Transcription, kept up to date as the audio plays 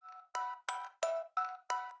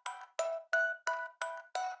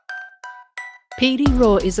PD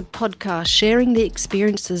Raw is a podcast sharing the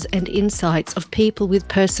experiences and insights of people with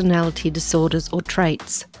personality disorders or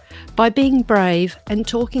traits. By being brave and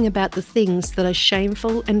talking about the things that are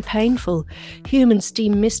shameful and painful, humans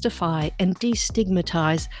demystify and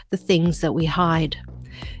destigmatize the things that we hide.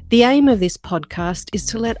 The aim of this podcast is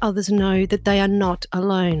to let others know that they are not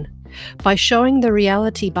alone. By showing the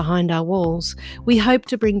reality behind our walls, we hope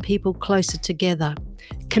to bring people closer together,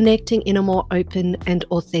 connecting in a more open and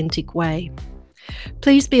authentic way.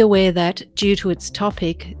 Please be aware that, due to its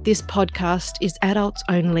topic, this podcast is adults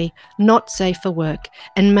only, not safe for work,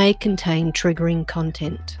 and may contain triggering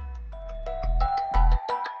content.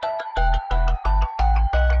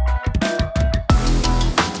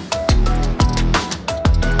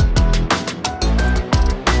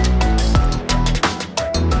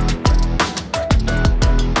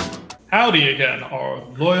 Howdy again, our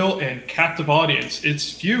loyal and captive audience.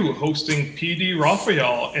 It's Few hosting PD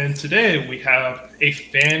Raphael, and today we have a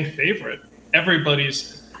fan favorite,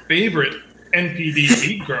 everybody's favorite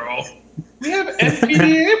NPD girl. We have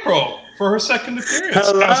NPD April for her second appearance.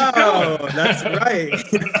 Hello, how's it going? That's right.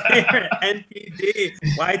 NPD,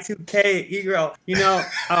 Y2K, e-girl. You know,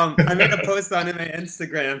 I made a post on my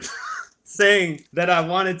Instagram saying that I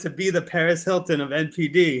wanted to be the Paris Hilton of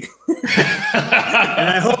NPD. And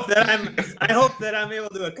I hope that I'm able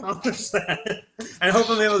to accomplish that. I hope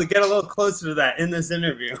I'm able to get a little closer to that in this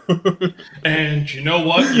interview. And you know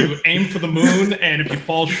what? You aim for the moon, and if you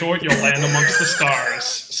fall short, you'll land amongst the stars.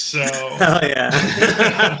 So hell yeah.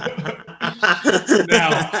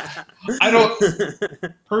 Now, I don't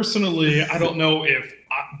know if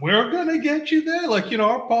we're going to get you there. Like,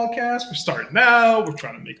 our podcast, we're starting now. We're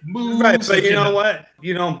trying to make moves. Right, but you know what?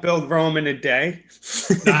 You don't build Rome in a day.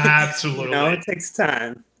 Absolutely. It takes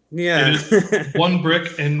time. Yeah. One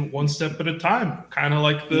brick and one step at a time. Kind of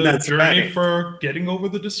like the journey for getting over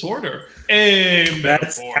the disorder. Hey,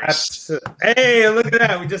 metaphors. Hey, look at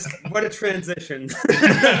that. What a transition.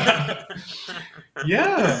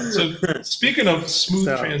 Yeah. So speaking of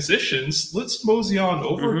smooth transitions, let's mosey on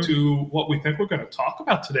over to what we think we're going to talk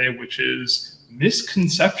about today, which is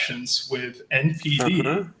misconceptions with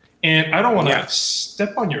NPD. And I don't want to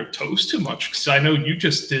step on your toes too much because I know you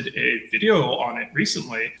just did a video on it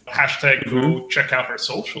recently. Hashtag go check out her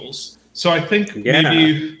socials. So I think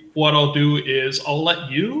maybe what I'll do is I'll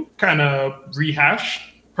let you kind of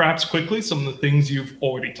rehash perhaps quickly some of the things you've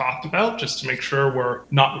already talked about just to make sure we're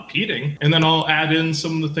not repeating. And then I'll add in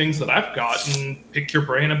some of the things that I've got and pick your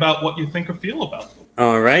brain about what you think or feel about them.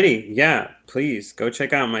 Alrighty, yeah, please go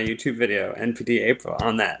check out my YouTube video, NPD April,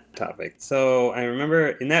 on that topic. So I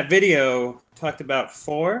remember in that video, talked about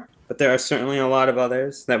 4, but there are certainly a lot of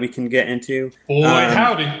others that we can get into. Boy,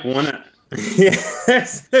 howdy.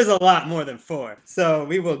 There's a lot more than 4, so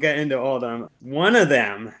we will get into all of them. One of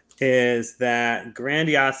them is that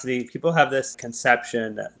grandiosity, people have this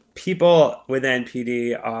conception that people with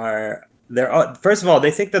NPD first of all, they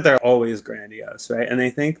think that they're always grandiose, right? And they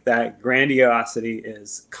think that grandiosity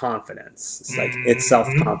is confidence. It's like it's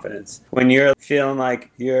self-confidence. When you're feeling like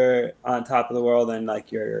you're on top of the world and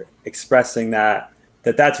like you're expressing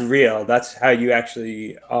that's real, that's how you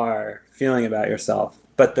actually are feeling about yourself.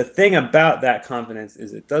 But the thing about that confidence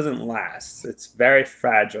is it doesn't last. It's very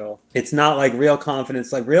fragile. It's not like real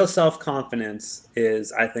confidence. Like real self-confidence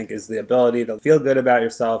is the ability to feel good about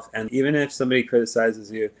yourself. And even if somebody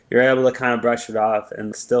criticizes you, you're able to kind of brush it off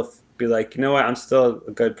and still be like, you know what, I'm still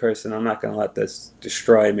a good person. I'm not going to let this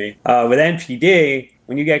destroy me. With NPD,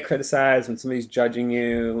 when you get criticized, when somebody's judging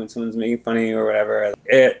you, when someone's making fun of you or whatever,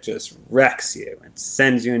 it just wrecks you and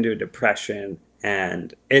sends you into a depression.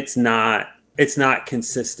 And it's not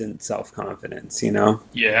consistent self-confidence,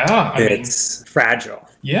 Yeah. It's fragile.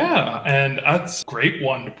 Yeah, and that's a great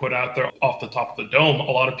one to put out there off the top of the dome.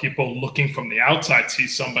 A lot of people looking from the outside see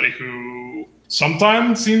somebody who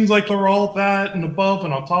sometimes seems like they're all that and above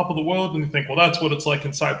and on top of the world, and you think, well, that's what it's like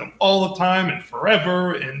inside them all the time and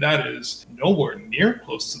forever, and that is nowhere near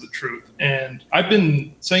close to the truth. And I've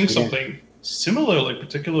been saying something similarly,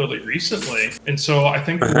 particularly recently, and so I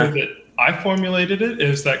think the way that I formulated it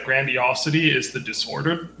is that grandiosity is the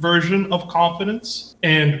disordered version of confidence.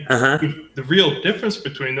 And the real difference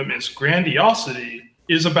between them is grandiosity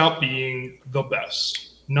is about being the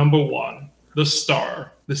best. Number one, the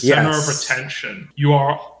star, the center of attention. You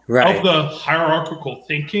are of the hierarchical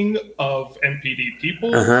thinking of NPD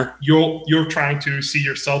people. You're trying to see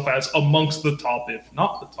yourself as amongst the top, if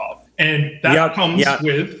not the top. And that comes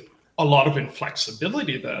with a lot of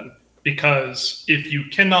inflexibility then. Because if you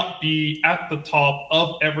cannot be at the top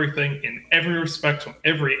of everything in every respect from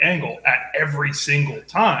every angle at every single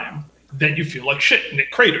time, then you feel like shit and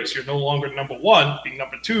it craters. You're no longer number one. Being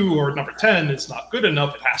number 2 or number 10 is not good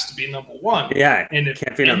enough. It has to be number 1. Yeah, and it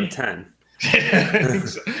can't be number 10.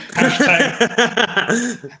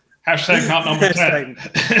 Hashtag not number 10.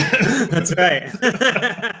 That's right.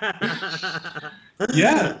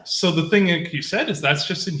 Yeah. So the thing, like you said, is that's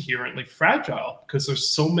just inherently fragile because there's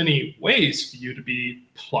so many ways for you to be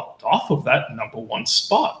plucked off of that number 1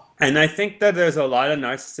 spot. And I think that there's a lot of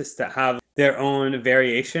narcissists that have their own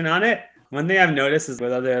variation on it. One thing I've noticed is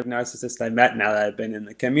with other narcissists I met, now that I've been in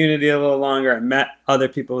the community a little longer and met other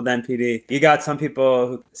people with NPD, you got some people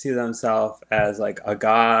who see themselves as like a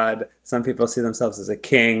god. Some people see themselves as a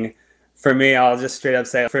king. For me, I'll just straight up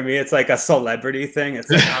say, for me, it's like a celebrity thing. It's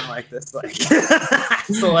like I'm like this like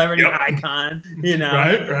celebrity icon, you know?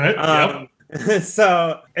 Right.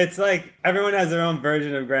 So it's like everyone has their own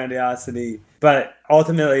version of grandiosity, but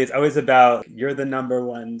ultimately it's always about you're the number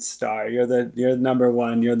 1 star, you're the number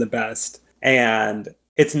 1, you're the best. And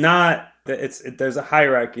it's not that there's a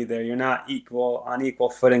hierarchy there. You're not on equal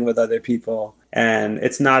footing with other people. And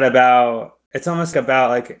it's almost about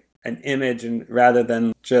like an image, and rather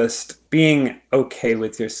than just being okay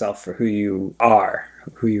with yourself for who you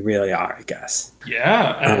really are, I guess.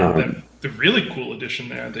 Yeah. And the really cool addition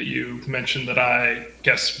there that you mentioned that I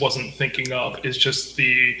guess wasn't thinking of is just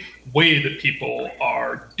the way that people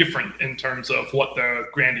are different in terms of what the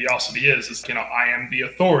grandiosity is, I am the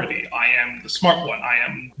authority, I am the smart one, I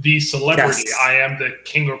am the celebrity, yes. I am the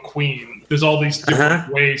king or queen. There's all these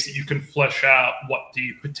different ways that you can flesh out what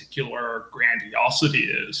the particular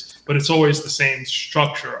grandiosity is, but it's always the same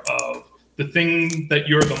structure of the thing that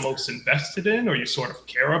you're the most invested in or you sort of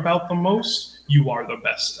care about the most, you are the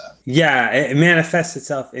best at. Yeah, it manifests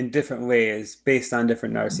itself in different ways based on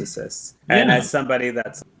different narcissists. Yeah. And as somebody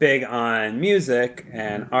that's big on music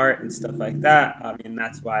and art and stuff like that, I mean,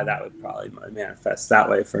 that's why that would probably manifest that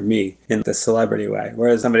way for me in the celebrity way.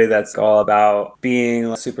 Whereas somebody that's all about being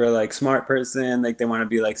a super like smart person, like they want to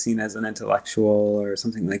be like seen as an intellectual or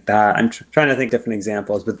something like that. I'm trying to think different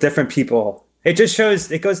examples, but different people. It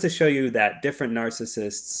goes to show you that different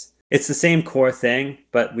narcissists, it's the same core thing,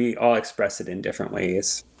 but we all express it in different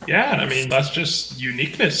ways. Yeah, I mean, that's just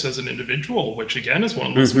uniqueness as an individual, which again is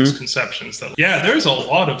one of those misconceptions that, there's a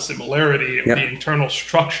lot of similarity in the internal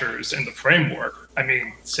structures and the framework. I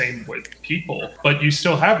mean, same with people, but you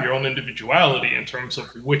still have your own individuality in terms of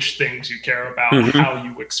which things you care about, how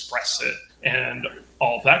you express it, and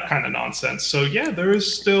all that kind of nonsense. So there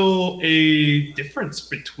is still a difference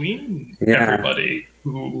between everybody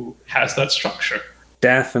who has that structure.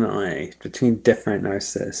 Definitely, between different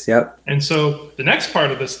narcissists. Yep. And so the next part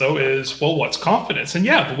of this, though, is, well, what's confidence? And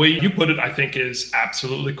the way you put it, I think, is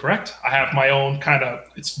absolutely correct. I have my own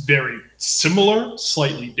it's very similar,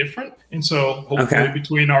 slightly different. And so hopefully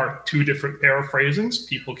between our 2 different paraphrasings,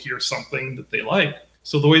 people hear something that they like.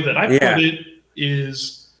 So the way that I put it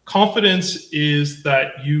is confidence is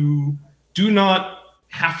that you do not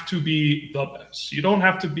have to be the best. You don't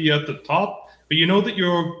have to be at the top, but you know that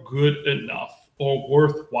you're good enough or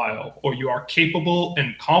worthwhile, or you are capable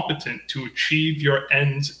and competent to achieve your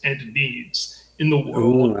ends and needs in the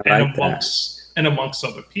world and amongst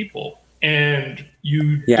other people. And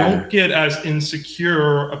you don't get as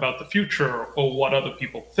insecure about the future or what other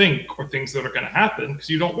people think or things that are going to happen because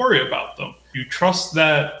you don't worry about them. You trust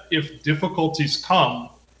that if difficulties come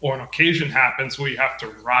or an occasion happens where you have to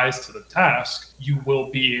rise to the task, you will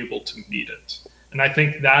be able to meet it. And I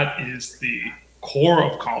think that is the core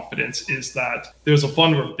of confidence, is that there's a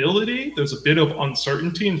vulnerability, there's a bit of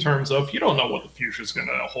uncertainty in terms of you don't know what the future is going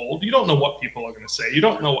to hold, you don't know what people are going to say, you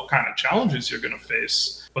don't know what kind of challenges you're going to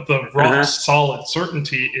face, but the rock solid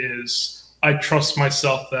certainty is I trust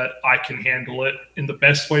myself that I can handle it in the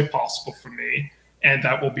best way possible for me, and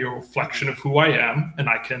that will be a reflection of who I am, and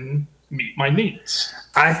I can meet my needs.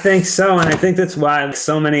 I think so, and I think that's why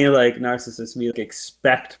so many narcissists we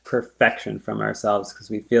expect perfection from ourselves because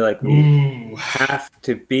we feel like we have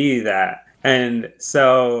to be that. And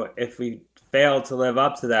so if we fail to live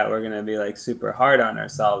up to that, we're going to be super hard on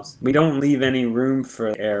ourselves. We don't leave any room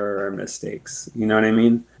for error or mistakes. You know what I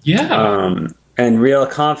mean? Yeah. And real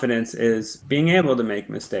confidence is being able to make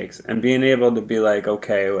mistakes and being able to be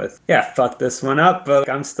okay with, fuck this one up, but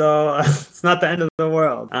I'm still, it's not the end of the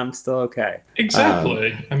world. I'm still okay.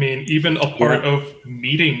 Exactly. I mean, even a part of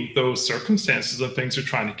meeting those circumstances of things you're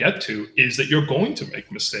trying to get to is that you're going to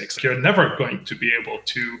make mistakes. You're never going to be able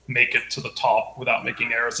to make it to the top without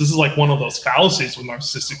making errors. This is one of those fallacies with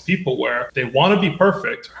narcissistic people where they want to be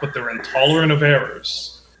perfect, but they're intolerant of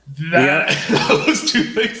errors. Those 2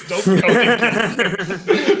 things don't go together.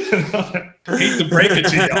 Hate to break it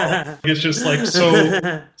to y'all. It's just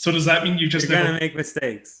so does that mean you're gonna make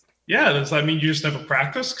mistakes? Yeah, does that mean you just never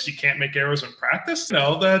practice because you can't make errors in practice?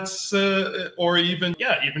 No, that's, or even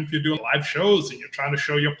if you're doing live shows and you're trying to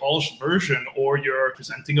show your polished version, or you're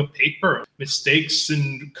presenting a paper, mistakes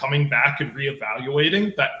and coming back and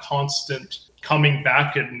reevaluating, that constant coming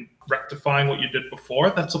back and rectifying what you did before,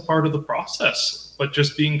 that's a part of the process. But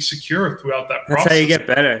just being secure throughout that process. That's how you get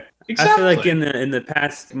better. Exactly. I feel like in the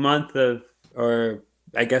past month or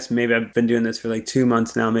I guess maybe I've been doing this for like 2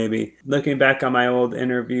 months now, maybe. Looking back on my old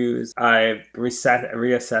interviews, I've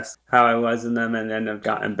reassessed how I was in them, and then I've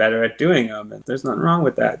gotten better at doing them. And there's nothing wrong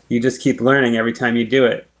with that. You just keep learning every time you do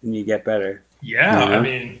it, and you get better. Yeah, I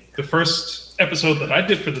mean, the first episode that I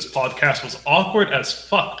did for this podcast was awkward as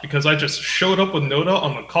fuck because I just showed up with Noda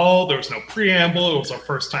on the call. There was no preamble. It was our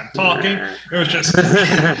first time talking. It was just,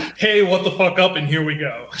 hey, what the fuck up, and here we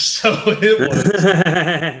go. So it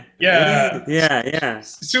was, yeah,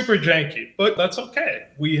 super janky, but that's okay.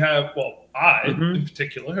 We have, I in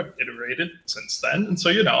particular have iterated since then, and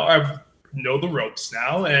so I know the ropes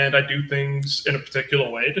now, and I do things in a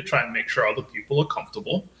particular way to try and make sure other people are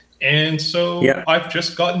comfortable. And so I've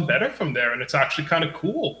just gotten better from there. And it's actually kind of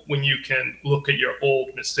cool when you can look at your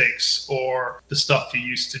old mistakes or the stuff you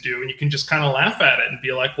used to do, and you can just kind of laugh at it and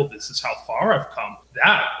be like, well, this is how far I've come.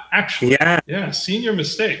 That actually, seeing your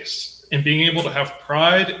mistakes and being able to have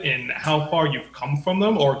pride in how far you've come from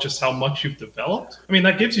them, or just how much you've developed. I mean,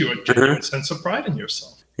 that gives you a genuine sense of pride in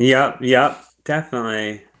yourself. Yep,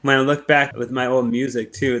 definitely. When I look back with my old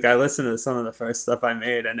music too, I listen to some of the first stuff I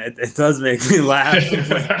made, and it does make me laugh.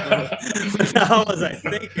 How was I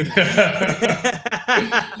thinking?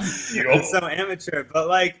 It's so amateur, but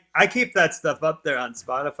like I keep that stuff up there on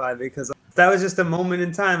Spotify because that was just a moment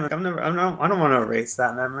in time. Like, I don't want to erase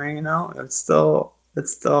that memory. It's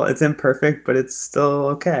imperfect, but it's still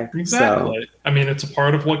okay. Exactly. So, I mean, it's a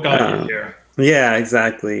part of what got you here. Yeah,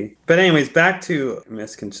 exactly. But anyways, back to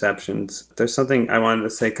misconceptions. There's something I wanted to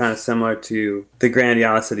say kind of similar to the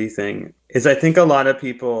grandiosity thing, is I think a lot of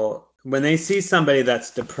people, when they see somebody that's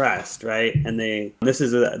depressed, right? And this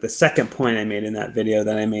is the second point I made in that video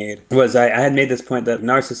that I made, was I had made this point that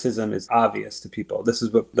narcissism is obvious to people. This is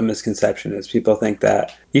what the misconception is. People think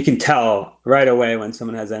that you can tell right away when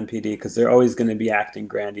someone has NPD because they're always going to be acting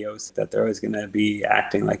grandiose, that they're always going to be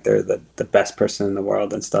acting like they're the best person in the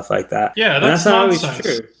world and stuff like that. Yeah, that's not always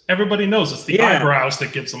true. Everybody knows it's the eyebrows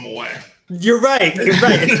that gives them away. You're right. It's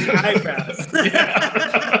the eyebrows.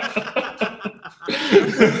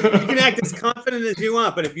 You can act as confident as you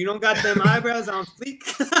want, but if you don't got them eyebrows on fleek,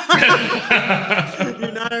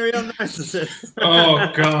 you're not a real narcissist.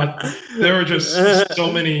 Oh God, there are just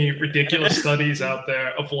so many ridiculous studies out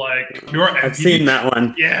there of like your NPD. I've seen that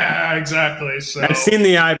one. Yeah, exactly. So I've seen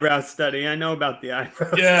the eyebrow study. I know about the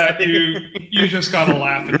eyebrows. Yeah, you just gotta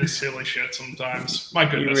laugh at this silly shit sometimes. My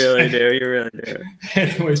goodness, you really do.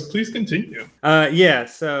 Anyways, please continue.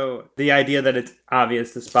 So the idea that it's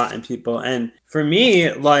obvious to spot in people, and for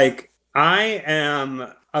me, like I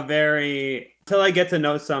am till I get to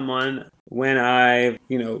know someone. When I,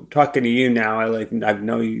 talking to you now, I've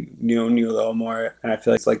known you a little more, and I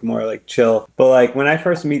feel like it's like more like chill. But like when I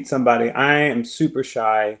first meet somebody, I am super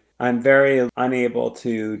shy. I'm very unable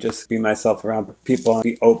to just be myself around people and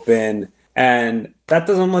be open. And that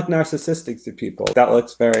doesn't look narcissistic to people. That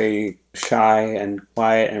looks very shy and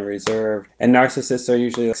quiet and reserved. And narcissists are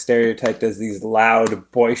usually stereotyped as these loud,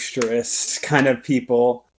 boisterous kind of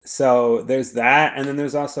people. So there's that. And then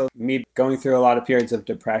there's also me going through a lot of periods of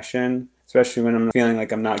depression, especially when I'm feeling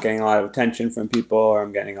like I'm not getting a lot of attention from people or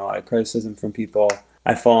I'm getting a lot of criticism from people.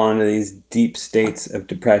 I fall into these deep states of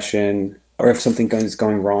depression, or if something is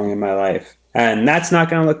going wrong in my life. And that's not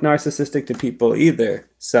going to look narcissistic to people either.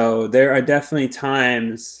 So there are definitely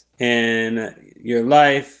times in your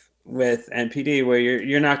life with NPD where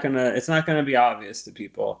it's not going to be obvious to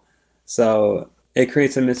people. So it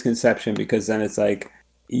creates a misconception, because then it's like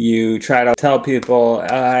you try to tell people,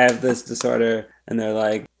 oh, I have this disorder, and they're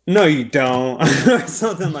like, no, you don't, or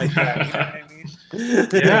something like that. You know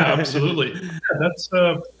what I mean? Yeah, absolutely. Yeah, that's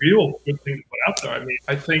a real good thing to put out there. I mean,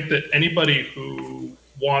 I think that anybody who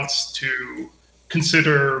wants to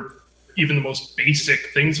consider even the most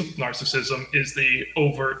basic things of narcissism is the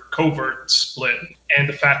overt-covert split, and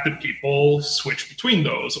the fact that people switch between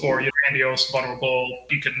those, or grandiose, vulnerable,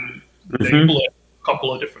 you can label it a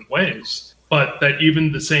couple of different ways, but that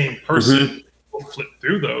even the same person will flip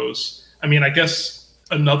through those. I mean, I guess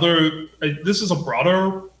this is a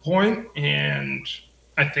broader point, and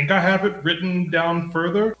I think I have it written down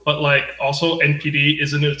further, but like also NPD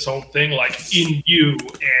isn't its own thing. Like in you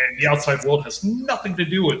and the outside world has nothing to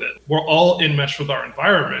do with it. We're all enmeshed with our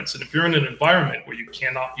environments. And if you're in an environment where you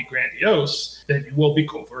cannot be grandiose, then you will be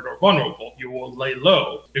covert or vulnerable. You will lay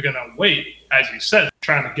low. You're going to wait, as you said,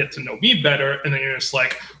 trying to get to know me better. And then you're just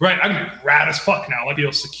like, right, I'm going to be rad as fuck now. I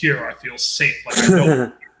feel secure. I feel safe. Like I know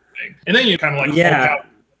everything. And then you kind of like, Yeah.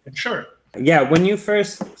 Sure. Yeah, when I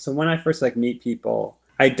first like meet people,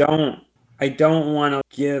 I don't want to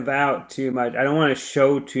give out too much. I don't want to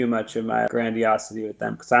show too much of my grandiosity with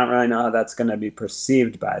them because I don't really know how that's going to be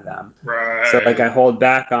perceived by them. Right. So like I hold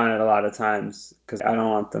back on it a lot of times because I don't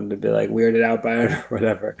want them to be like weirded out by it or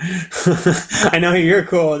whatever. I know you're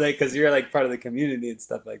cool with it because you're like part of the community and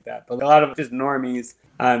stuff like that. But a lot of just normies,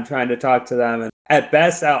 I'm trying to talk to them, and at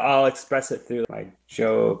best I'll express it through my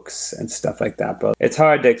jokes and stuff like that. But it's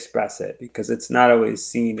hard to express it because it's not always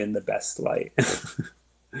seen in the best light.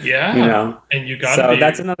 Yeah. You know, and you got so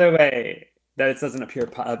that's another way that it doesn't appear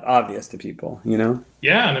obvious to people, you know?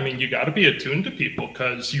 Yeah, and I mean, you got to be attuned to people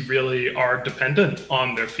because you really are dependent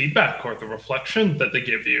on their feedback or the reflection that they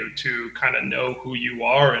give you to kind of know who you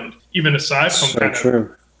are. And even aside from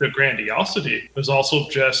of the grandiosity, there's also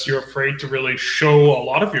just you're afraid to really show a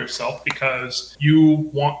lot of yourself because you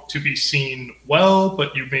want to be seen well,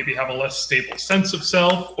 but you maybe have a less stable sense of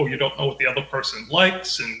self, or you don't know what the other person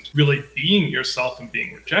likes, and really being yourself and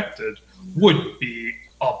being rejected would be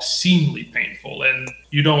obscenely painful, and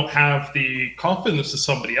you don't have the confidence that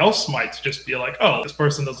somebody else might to just be like, oh, this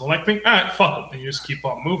person doesn't like me, all right, fuck them, and you just keep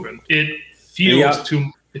on moving. It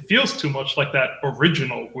feels too much like that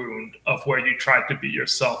original wound of where you tried to be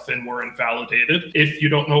yourself and were invalidated. If you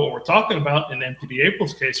don't know what we're talking about, in NPD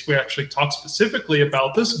April's case, we actually talk specifically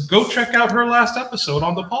about this. Go check out her last episode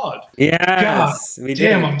on the pod. Yes, God,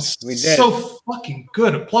 damn, I'm so fucking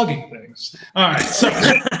good at plugging things. All right, so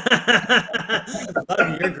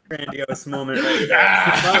love your grandiose moment right there.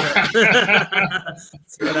 Love it.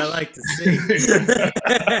 That's what I like to see.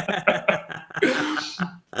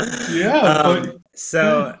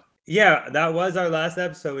 Yeah, that was our last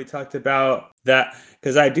episode. We talked about that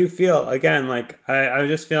because I do feel, again, like I was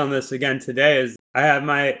just feeling this again today, is I have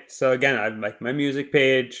I have like my music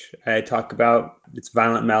page. I talk about It's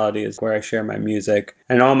Violent Melody is where I share my music,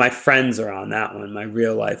 and all my friends are on that one, my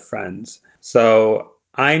real life friends. So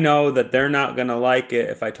I know that they're not going to like it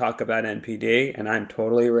if I talk about NPD, and I'm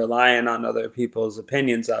totally relying on other people's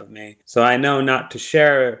opinions of me. So I know not to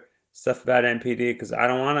share stuff about NPD because I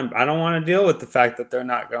don't want to deal with the fact that they're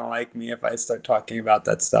not going to like me if I start talking about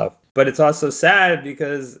that stuff. But it's also sad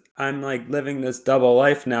because I'm like living this double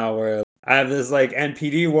life now where I have this like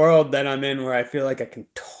NPD world that I'm in where I feel like I can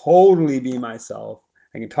totally be myself.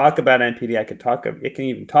 I can talk about NPD. It can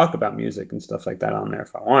even talk about music and stuff like that on there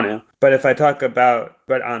if I want to. But if I talk about,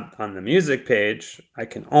 on the music page, I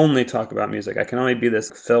can only talk about music. I can only be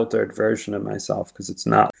this filtered version of myself because it's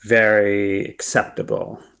not very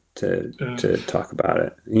acceptable to talk about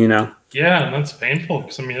it, you know? Yeah, and that's painful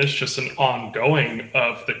because I mean, it's just an ongoing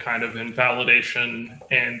of the kind of invalidation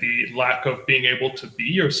and the lack of being able to be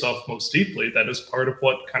yourself most deeply. That is part of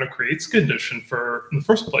what kind of creates condition in the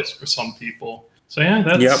first place for some people. So yeah,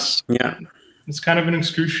 it's kind of an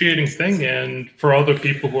excruciating thing. And for other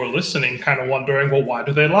people who are listening, kind of wondering, well, why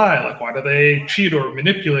do they lie? Like, why do they cheat or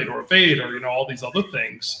manipulate or evade or, all these other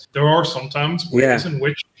things? There are sometimes ways in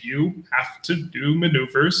which you have to do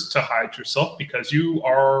maneuvers to hide yourself because you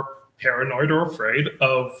are paranoid or afraid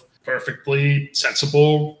of perfectly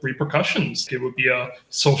sensible repercussions. It would be a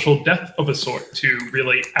social death of a sort to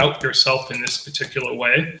really out yourself in this particular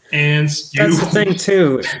way. And that's the thing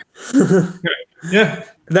too. Yeah.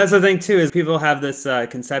 That's the thing too, is people have this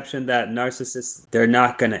conception that narcissists, they're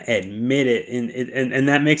not going to admit it. And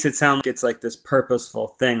that makes it sound like it's like this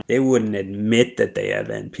purposeful thing. They wouldn't admit that they have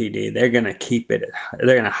NPD. They're going to keep it.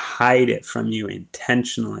 They're going to hide it from you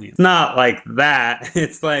intentionally. It's not like that.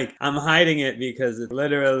 It's like, I'm hiding it because it's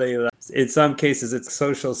literally, in some cases, it's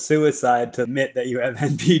social suicide to admit that you have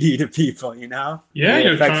NPD to people, you know? Yeah,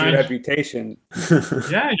 it affects your reputation.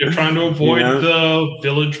 Yeah, you're trying to avoid the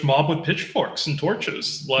village mob with pitchforks and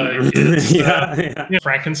torches. Like it's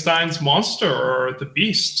Frankenstein's monster or the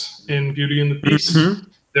Beast in Beauty and the Beast.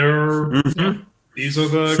 These are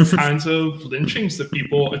the kinds of lynchings that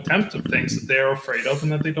people attempt of things that they're afraid of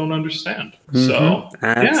and that they don't understand. So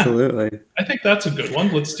absolutely, I think that's a good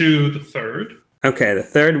one. Let's do the third. Okay, the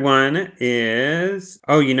third one is,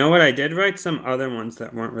 you know what? I did write some other ones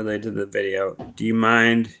that weren't related to the video. Do you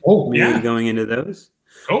mind me going into those?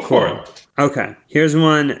 Go for it. Okay, here's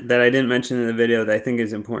one that I didn't mention in the video that I think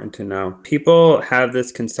is important to know. People have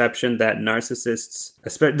this conception that narcissists,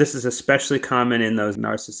 this is especially common in those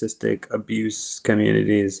narcissistic abuse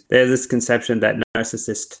communities, they have this conception that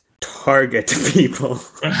narcissists target people.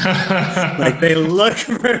 Like they look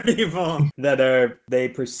for people that they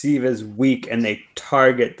perceive as weak and they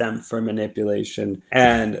target them for manipulation.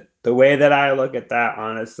 And the way that I look at that,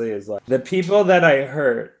 honestly, is like the people that I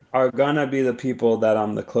hurt are gonna be the people that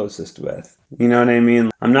I'm the closest with. You know what I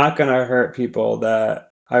mean? I'm not gonna hurt people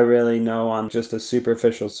that I really know on just a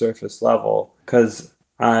superficial surface level, because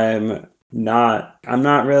I'm not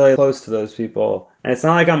really close to those people. And it's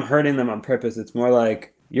not like I'm hurting them on purpose. It's more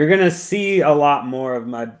like you're gonna see a lot more of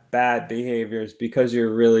my bad behaviors because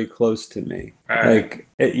you're really close to me. Right.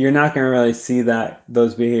 Like you're not gonna really see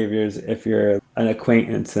those behaviors if you're an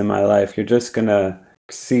acquaintance in my life. You're just gonna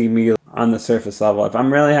see me on the surface level. If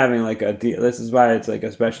I'm really having like this is why it's like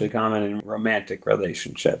especially common in romantic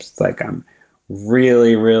relationships. It's like I'm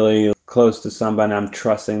really, really close to somebody. I'm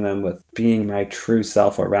trusting them with being my true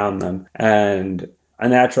self around them. And a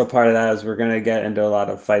natural part of that is we're going to get into a lot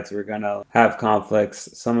of fights. We're going to have conflicts.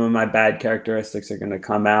 Some of my bad characteristics are going to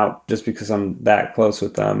come out just because I'm that close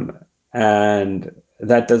with them. And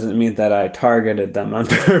that doesn't mean that I targeted them on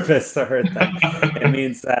purpose to hurt them. It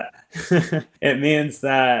means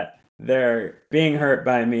that they're being hurt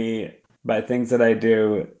by me, by things that I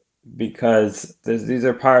do, because these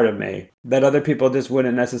are part of me that other people just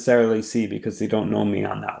wouldn't necessarily see because they don't know me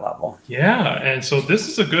on that level. Yeah, and so this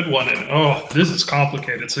is a good one, and this is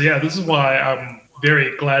complicated. So yeah, this is why I'm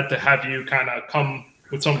very glad to have you kind of come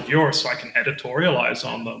with some of yours so I can editorialize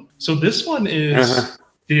on them. So this one is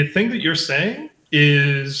the thing that you're saying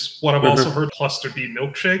is what I've also heard Cluster B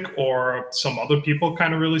Milkshake or some other people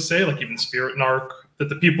kind of really say, like even Spirit Narc, that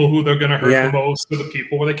the people who they're going to hurt the most are the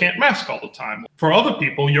people where they can't mask all the time. For other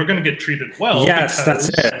people, you're going to get treated well. Yes, that's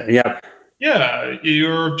it. Yep. Yeah,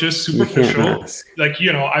 you're just superficial. Like,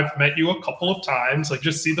 I've met you a couple of times. Like,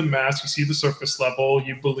 just see the mask, you see the surface level,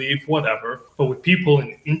 you believe whatever. But with people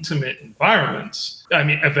in intimate environments, I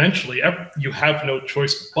mean, eventually you have no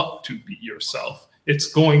choice but to be yourself. It's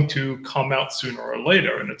going to come out sooner or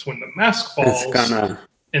later. And it's when the mask falls.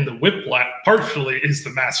 And the whiplash, partially is the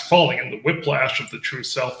mask falling and the whiplash of the true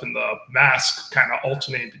self and the mask kind of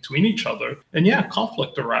alternating between each other. And yeah,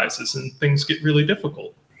 conflict arises and things get really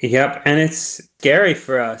difficult. Yep. And it's scary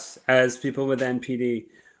for us as people with NPD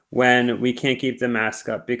when we can't keep the mask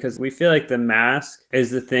up, because we feel like the mask is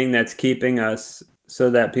the thing that's keeping us so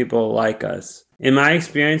that people like us. In my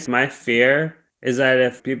experience, my fear is that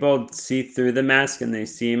if people see through the mask and they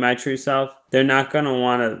see my true self, they're going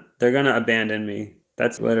to abandon me.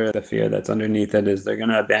 That's literally the fear that's underneath it, is they're going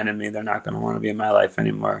to abandon me. They're not going to want to be in my life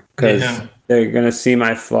anymore because they're going to see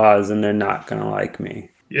my flaws and they're not going to like me.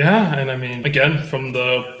 Yeah, and I mean, again, from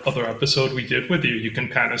the other episode we did with you, you can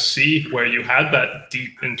kind of see where you had that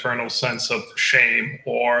deep internal sense of shame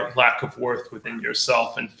or lack of worth within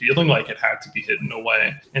yourself and feeling like it had to be hidden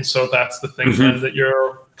away. And so that's the thing then that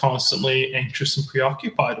you're constantly anxious and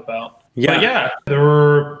preoccupied about. Yeah. But yeah, there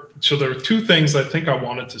were two things I think I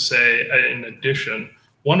wanted to say in addition.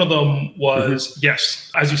 One of them was,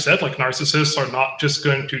 yes, as you said, like narcissists are not just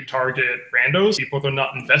going to target randos, people they're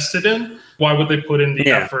not invested in. Why would they put in the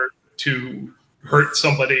effort to hurt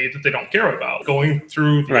somebody that they don't care about? Going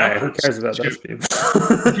through the effort. Who cares about those people?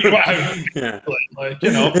 Like,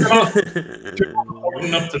 they're not important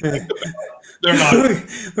enough to think about. They're not.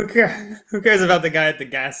 Who cares about the guy at the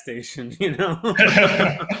gas station,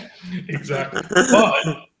 Exactly.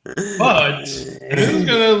 But this is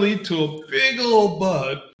going to lead to a big old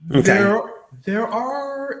but. Okay. There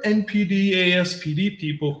are NPD, ASPD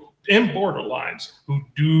people and borderlines who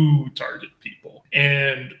do target people.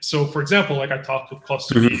 And so, for example, like I talked with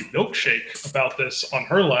Cluster B Milkshake about this on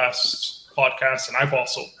her last podcast, and I've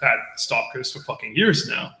also had stalkers for fucking years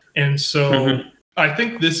now. And so I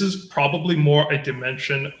think this is probably more a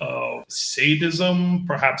dimension of sadism,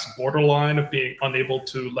 perhaps borderline of being unable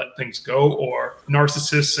to let things go, or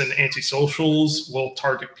narcissists and antisocials will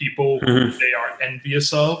target people who they are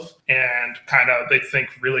envious of and kind of they think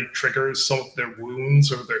really triggers some of their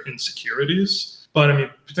wounds or their insecurities. But I mean,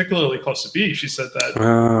 particularly Cluster B, she said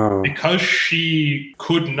that because she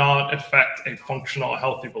could not affect a functional,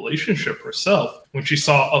 healthy relationship herself, when she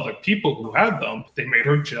saw other people who had them, they made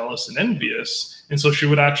her jealous and envious. And so she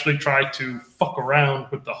would actually try to fuck around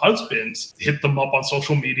with the husbands, hit them up on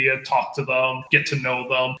social media, talk to them, get to know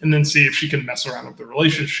them, and then see if she can mess around with the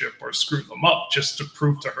relationship or screw them up just to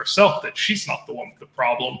prove to herself that she's not the one with the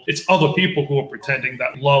problem. It's It's other people who are pretending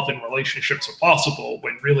that love and relationships are possible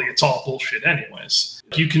when really it's all bullshit anyways.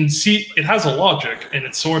 You can see it has a logic, and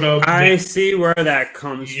it's sort of... I see where that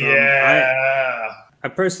comes from. Yeah. I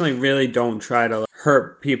personally really don't try to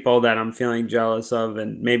hurt people that I'm feeling jealous of,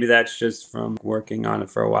 and maybe that's just from working on it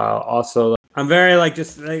for a while. Also, I'm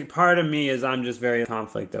very part of me is I'm just very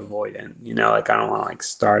conflict avoidant, I don't want to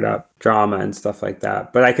start up drama and stuff like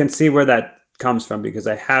that. But I can see where that comes from because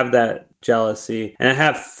I have that jealousy and I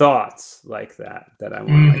have thoughts like that I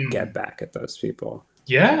want to get back at those people.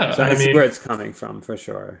 Yeah. So I see where it's coming from for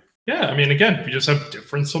sure. Yeah, again, we just have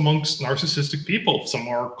difference amongst narcissistic people. Some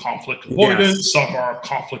are conflict avoidant, some are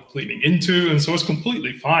conflict leaning into, and so it's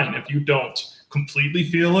completely fine if you don't completely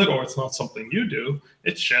feel it or it's not something you do.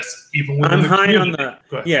 It's just even within the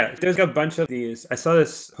community. There's a bunch of these. I saw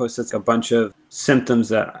this post that's a bunch of symptoms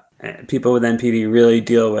that people with NPD really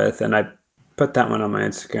deal with, and I put that one on my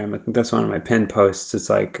Instagram. I think that's one of my pinned posts.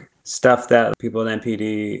 It's stuff that people with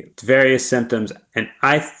NPD, various symptoms, and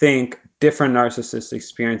I think different narcissists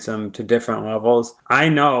experience them to different levels. I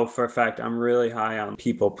know for a fact I'm really high on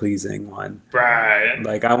people pleasing one. Right.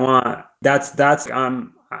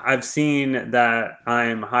 I've seen that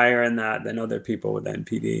I'm higher in that than other people with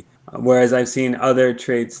NPD. Whereas I've seen other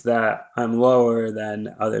traits that I'm lower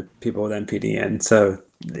than other people with NPD. And so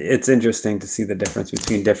it's interesting to see the difference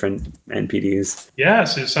between different NPDs. Yeah,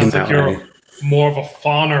 so it sounds like you're more of a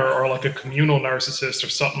fawner or like a communal narcissist or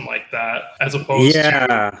something like that, as opposed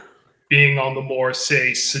to being on the more,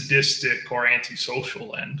 say, sadistic or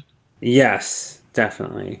antisocial end. Yes,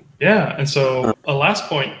 definitely. Yeah, and so a last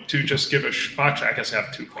point to just give actually, I guess I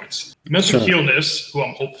have 2 points. Mental Healness, who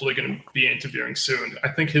I'm hopefully going to be interviewing soon, I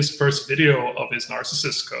think his first video of his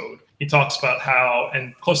narcissist code, he talks about how,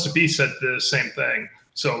 and Close to B said the same thing,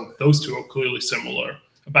 so those two are clearly similar,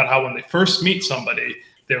 about how when they first meet somebody,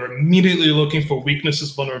 they're immediately looking for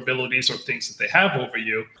weaknesses, vulnerabilities, or things that they have over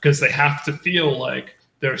you, because they have to feel like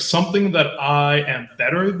there's something that I am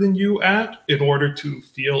better than you at in order to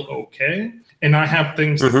feel okay. And I have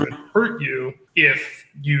things that could hurt you if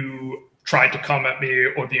you tried to come at me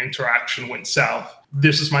or the interaction went south.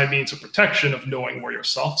 This is my means of protection of knowing where your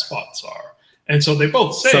soft spots are. And so they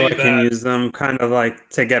both say so I that... can use them kind of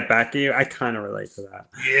to get back at you. I kind of relate to that.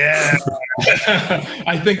 Yeah.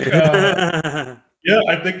 I think...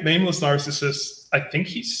 I think Nameless Narcissist, I think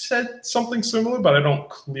he said something similar, but I don't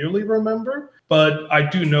clearly remember. But I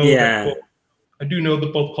do know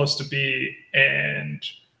that both Close to B and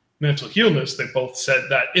Mental Healness, they both said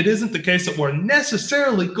that it isn't the case that we're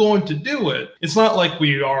necessarily going to do it. It's not like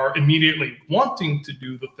we are immediately wanting to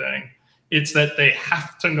do the thing. It's that they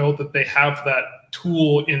have to know that they have that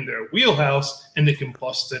tool in their wheelhouse and they can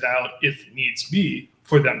bust it out if needs be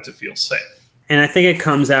for them to feel safe. And I think it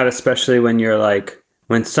comes out especially when you're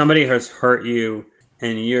when somebody has hurt you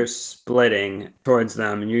and you're splitting towards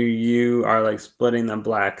them and you are splitting them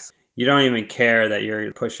blacks. You don't even care that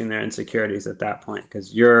you're pushing their insecurities at that point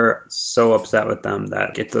because you're so upset with them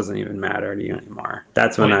that it doesn't even matter to you anymore.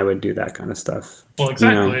 That's when I would do that kind of stuff. Well,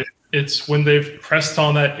 exactly. It's when they've pressed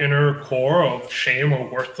on that inner core of shame or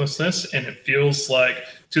worthlessness, and it feels like,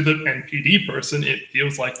 to the NPD person, it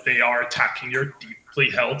feels like they are attacking your deeply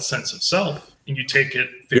held sense of self, and you take it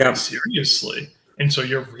very seriously. And so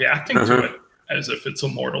you're reacting to it as if it's a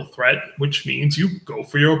mortal threat, which means you go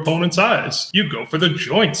for your opponent's eyes. You go for the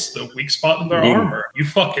joints, the weak spot in their armor. You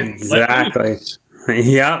fucking let loose.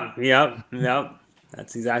 Yep.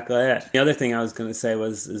 That's exactly it. The other thing I was going to say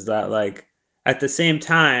is that at the same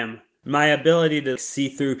time, my ability to see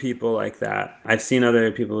through people like that, I've seen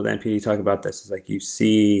other people with NPD talk about this, is you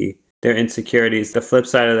see their insecurities. The flip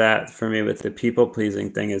side of that for me with the people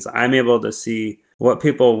pleasing thing is I'm able to see what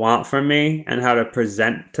people want from me and how to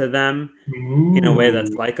present to them in a way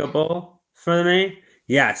that's likable for me.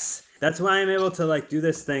 Yes. That's why I'm able to do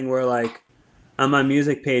this thing where on my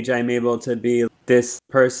music page, I'm able to be this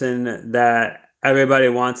person that everybody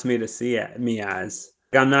wants me to see me as.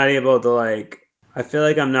 I'm not able to I feel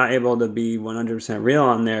like I'm not able to be 100% real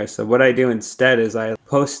on there. So what I do instead is I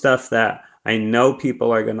post stuff that I know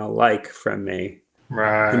people are going to like from me.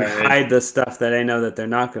 Right. And hide the stuff that I know that they're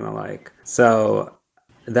not going to like. So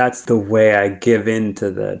that's the way I give in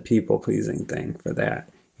to the people-pleasing thing for that,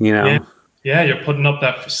 Yeah, you're putting up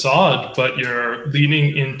that facade, but you're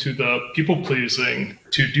leaning into the people-pleasing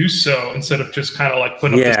to do so instead of just kind of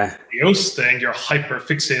putting up this grandiose thing. You're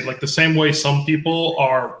hyper-fixated. The same way some people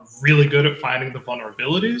are really good at finding the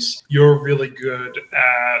vulnerabilities, you're really good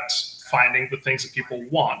at finding the things that people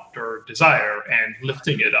want or desire and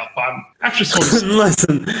lifting it up. I'm actually sort of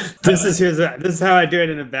listen. This is how I do it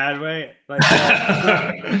in a bad way. Like,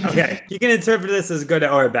 okay, you can interpret this as good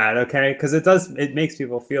or bad, okay? Because it makes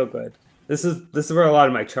people feel good. This is where a lot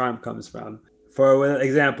of my charm comes from. For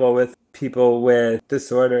example, with people with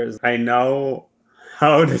disorders, I know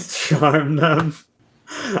how to charm them.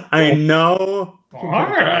 I know. all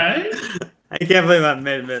right. I can't believe I'm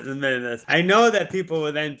admitting this. I know that people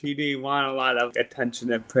with NPD want a lot of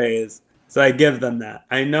attention and praise, so I give them that.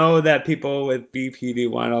 I know that people with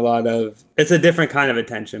BPD want a lot of. It's a different kind of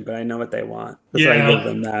attention, but I know what they want. So I give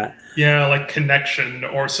them that. Yeah, like connection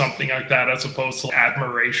or something like that, as opposed to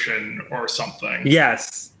admiration or something.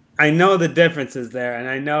 Yes. I know the differences there, and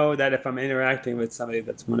I know that if I'm interacting with somebody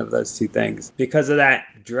that's one of those two things, because of that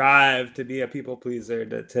drive to be a people pleaser,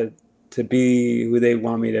 to be who they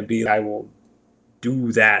want me to be, I will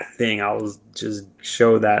do that thing. I'll just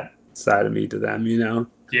show that side of me to them, you know?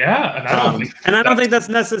 Yeah, and I don't think that's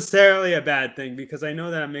necessarily a bad thing, because I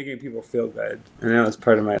know that I'm making people feel good, and that was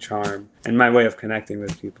part of my charm and my way of connecting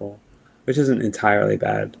with people, which isn't entirely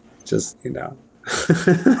bad. Just, you know.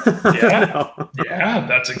 Yeah,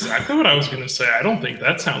 that's exactly what I was going to say. I don't think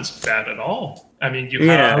that sounds bad at all. I mean, you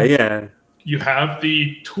have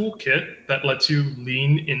the toolkit that lets you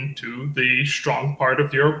lean into the strong part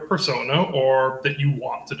of your persona or that you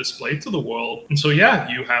want to display to the world. And so, yeah,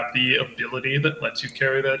 you have the ability that lets you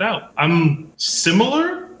carry that out. I'm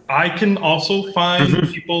similar. I can also find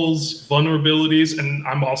people's vulnerabilities, and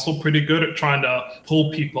I'm also pretty good at trying to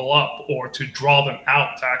pull people up or to draw them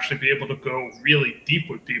out to actually be able to go really deep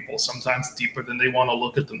with people, sometimes deeper than they want to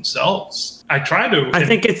look at themselves. I try to. I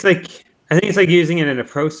think it's like using it in a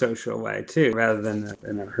pro-social way too, rather than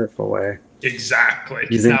in a hurtful way. Exactly.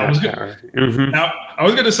 Using that power. Now, I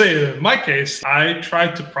was going to say, in my case, I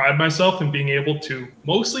tried to pride myself in being able to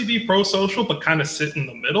mostly be pro-social, but kind of sit in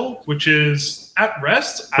the middle, which is at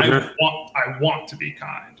rest. I want to be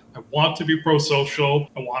kind. I want to be pro-social.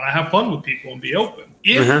 I want to have fun with people and be open.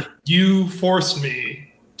 If you force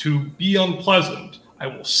me to be unpleasant, I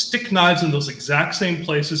will stick knives in those exact same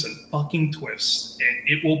places and fucking twist, and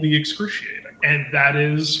it will be excruciating. And that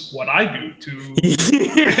is what I do to.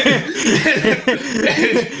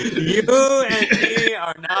 You and me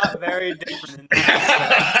are not very different in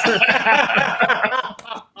that.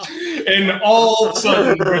 And all of a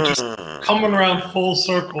sudden, we're just coming around full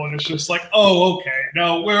circle, and it's just like, oh, okay,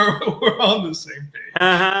 no, we're on the same page.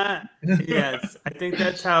 Yes, I think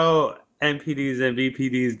that's how NPDs and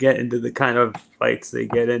BPDs get into the kind of fights they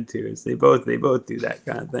get into. Is they both do that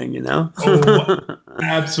kind of thing, you know? Oh,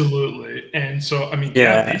 absolutely. And so, I mean,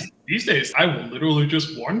 these days, I will literally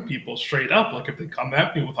just warn people straight up. Like, if they come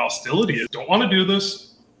at me with hostility, don't want to do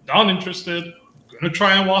this, not interested, I'm gonna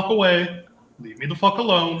try and walk away. Leave me the fuck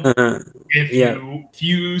alone. If you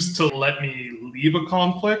refuse to let me leave a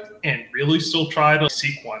conflict and really still try to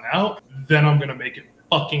seek one out, then I'm gonna make it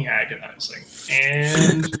fucking agonizing.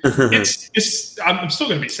 And I'm still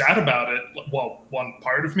going to be sad about it. Well, one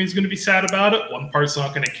part of me is going to be sad about it. One part's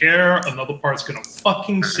not going to care. Another part's going to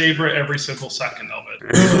fucking savor every single second of it.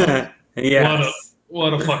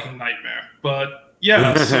 What a fucking nightmare. But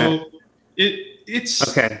yeah, so it's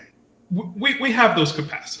okay. We have those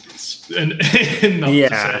capacities, and enough to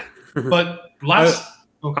say. But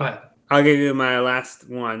go ahead. I'll give you my last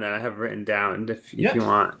one that I have written down if you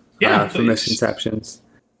want. For misconceptions.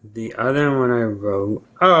 The other one I wrote.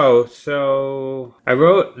 So I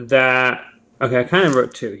wrote that. Okay, I kind of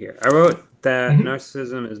wrote two here. I wrote that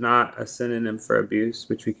narcissism is not a synonym for abuse,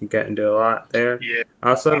 which we can get into a lot there. Yeah. I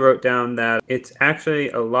also wrote down that it's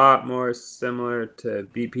actually a lot more similar to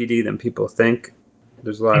BPD than people think.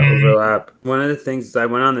 There's a lot of overlap. One of the things is I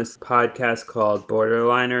went on this podcast called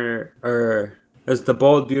Borderliner, or it was The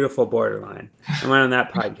Bold, Beautiful Borderline. I went on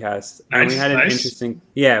that podcast, and we had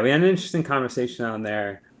an interesting conversation on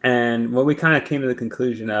there. And what we kind of came to the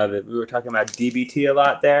conclusion of it, we were talking about DBT a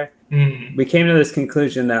lot there. We came to this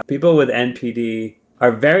conclusion that people with NPD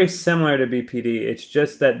are very similar to BPD. It's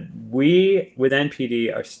just that we with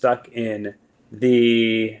NPD are stuck in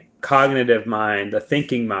the cognitive mind, the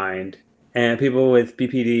thinking mind, and people with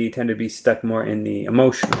BPD tend to be stuck more in the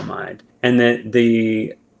emotional mind. And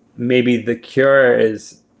that maybe the cure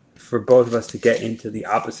is for both of us to get into the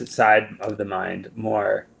opposite side of the mind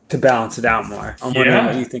more, to balance it out more. I'm wondering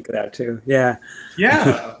what you think of that too. Yeah.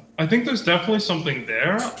 I think there's definitely something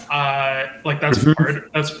there. That's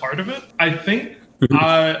part of it. I think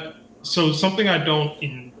So something I don't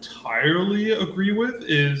entirely agree with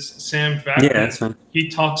is Sam Yeah, that's Vaknin. fine. He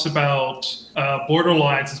talks about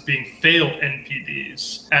borderlines as being failed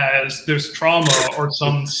NPDs, as there's trauma or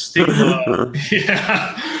some stigma.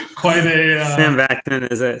 Yeah, quite a. Sam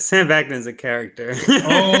Vaknin is a character.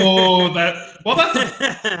 Oh, that's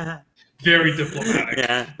very diplomatic.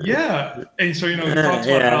 Yeah. Yeah, and so he talks about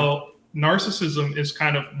Yeah. how narcissism is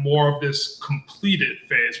kind of more of this completed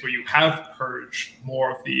phase where you have purged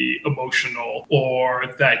more of the emotional,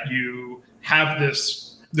 or that you have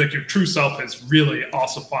this, like your true self has really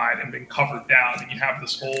ossified and been covered down, and you have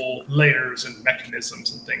this whole layers and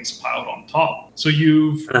mechanisms and things piled on top. So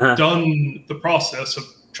you've Uh-huh. done the process of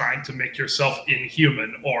trying to make yourself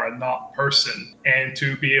inhuman or a not person, and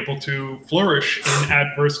to be able to flourish in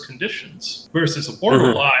adverse conditions. Versus a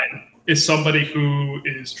borderline is somebody who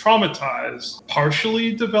is traumatized,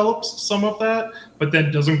 partially develops some of that, but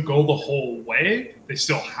then doesn't go the whole way. They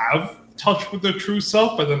still have touch with their true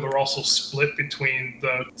self, but then they're also split between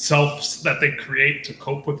the selves that they create to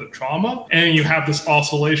cope with the trauma. And you have this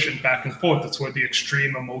oscillation back and forth. That's where the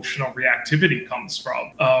extreme emotional reactivity comes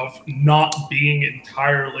from, of not being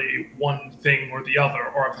entirely one thing or the other,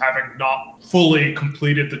 or of having not fully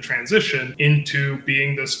completed the transition into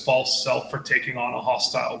being this false self for taking on a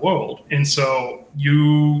hostile world. And so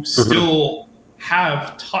you still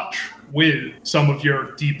have touch with some of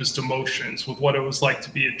your deepest emotions, with what it was like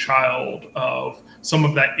to be a child, of some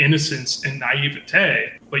of that innocence and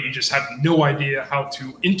naivete, but you just have no idea how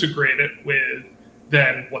to integrate it with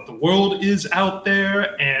then what the world is out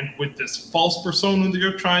there, and with this false persona that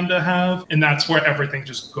you're trying to have. And that's where everything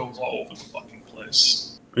just goes all over the fucking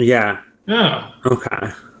place. Yeah. Yeah.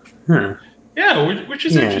 Okay. Huh. Yeah, which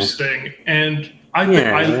is interesting. And I think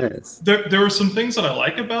there are some things that I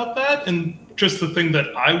like about that. And just the thing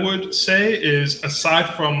that I would say is,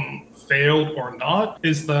 aside from failed or not,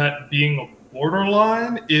 is that being a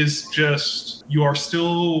borderline is just, you are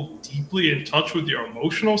still deeply in touch with your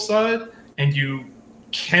emotional side, and you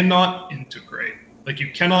cannot integrate. Like,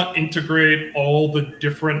 you cannot integrate all the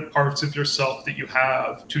different parts of yourself that you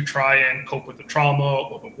have to try and cope with the trauma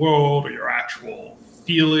or the world or your actual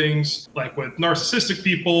feelings. Like with narcissistic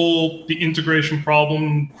people, the integration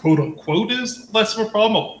problem, quote unquote, is less of a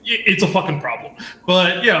problem. It's a fucking problem.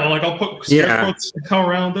 But yeah, like I'll put scare quotes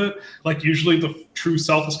around it. Like usually the true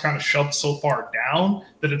self is kind of shoved so far down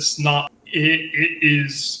that it's not, it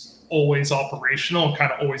is always operational and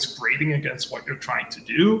kind of always grating against what you're trying to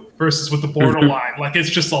do, versus with the borderline, like it's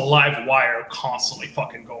just a live wire constantly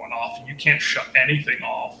fucking going off, and you can't shut anything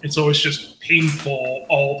off. And so it's just painful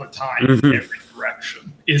all the time in every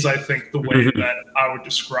direction, is I think the way that I would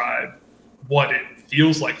describe what it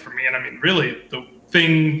feels like for me. And I mean, really, the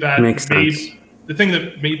thing that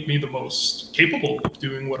made me the most capable of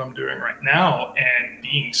doing what I'm doing right now and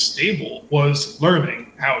being stable was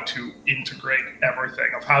learning how to integrate everything,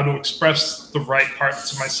 of how to express the right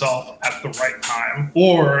parts of myself at the right time.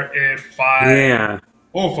 Or if I'm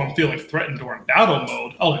feeling threatened or in battle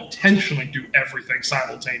mode, I'll intentionally do everything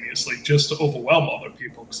simultaneously just to overwhelm other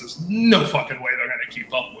people, because there's no fucking way they're going to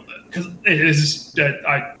keep up with it. Because it is,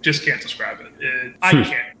 I just can't describe it. I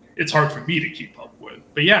can't. It's hard for me to keep up with.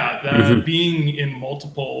 But yeah, being in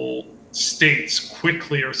multiple states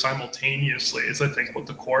quickly or simultaneously is, I think, what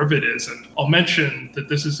the core of it is. And I'll mention that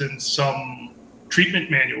this is in some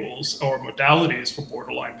treatment manuals or modalities for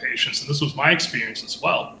borderline patients, and this was my experience as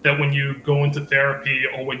well, that when you go into therapy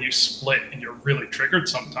or when you split and you're really triggered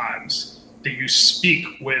sometimes, that you speak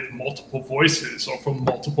with multiple voices or from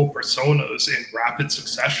multiple personas in rapid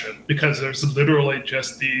succession, because there's literally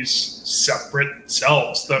just these separate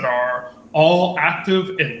selves that are all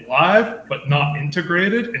active and live but not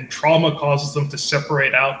integrated, and trauma causes them to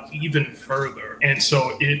separate out even further. And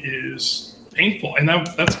so it is painful. And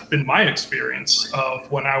that's been my experience of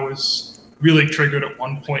when I was really triggered at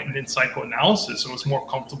one point in psychoanalysis. It was more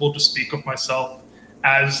comfortable to speak of myself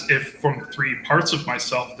as if from three parts of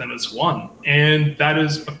myself than as one. And that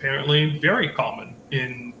is apparently very common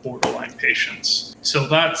in borderline patients. So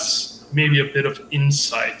that's maybe a bit of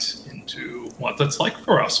insight into what that's like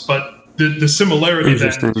for us. But the similarity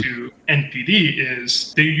then to NPD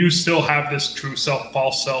is that you still have this true self,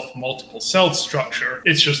 false self, multiple self structure.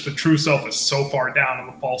 It's just the true self is so far down and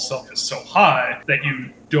the false self is so high that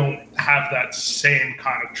you don't have that same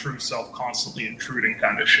kind of true self constantly intruding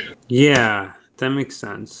kind of shit. Yeah, that makes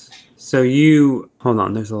sense. So hold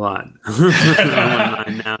on, there's a lot on my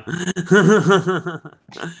mind now.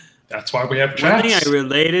 That's why we have chats. One thing I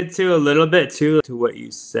related to a little bit to what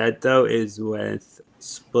you said, though, is with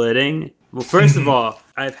splitting. Well, first of all,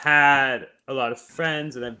 I've had a lot of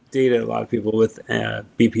friends and I've dated a lot of people with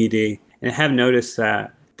BPD, and I have noticed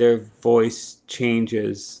that their voice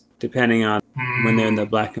changes depending on when they're in the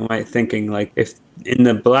black and white thinking. Like if in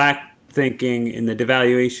the black thinking, in the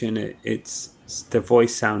devaluation, it's the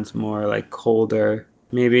voice sounds more like colder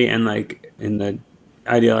maybe, and like in the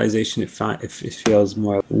idealization, it feels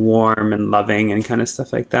more warm and loving and kind of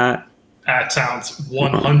stuff like that. That sounds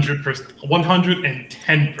 100%,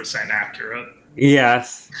 110% accurate.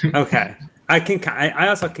 Yes. Okay. I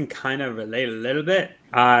also can kind of relate a little bit.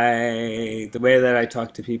 The way that I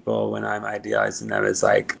talk to people when I'm idealizing them is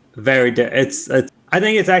like I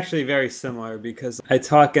think it's actually very similar because I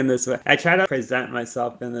talk in this way. I try to present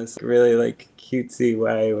myself in this really like cutesy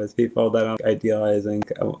way with people that I'm idealizing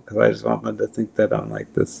because I just want them to think that I'm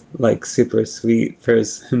like this like super sweet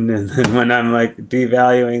person. And then when I'm like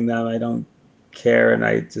devaluing them, I don't care, and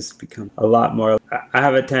I just become a lot more. I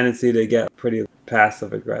have a tendency to get pretty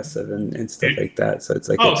passive aggressive and stuff like that. So it's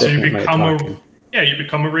like a different way of talking. You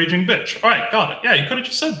become a raging bitch. All right, got it. Yeah, you could have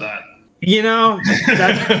just said that. You know,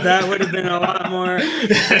 that would have been a lot more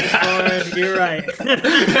straightforward. You're right.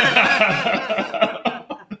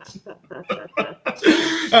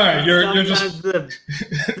 All right, you're just the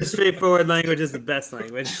straightforward language is the best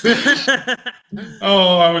language.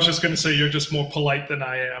 Oh, I was just gonna say you're just more polite than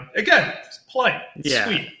I am. Again, polite,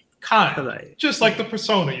 sweet, kind, polite. Just like the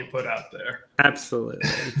persona you put out there. Absolutely.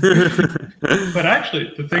 But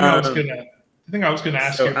actually, the thing I was gonna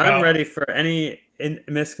ask you about. I'm ready for any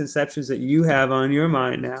misconceptions that you have on your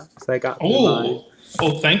mind now. So I got mine.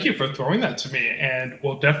 Well, thank you for throwing that to me, and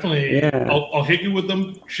we'll definitely. I'll hit you with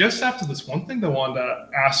them just after this. One thing that I wanted to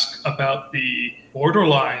ask about the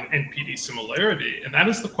borderline NPD similarity, and that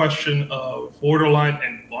is the question of borderline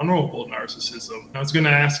and vulnerable narcissism. I was going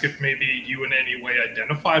to ask if maybe you in any way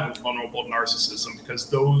identified with vulnerable narcissism, because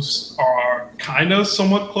those are kind of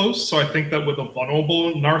somewhat close. So I think that with a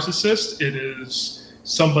vulnerable narcissist, it is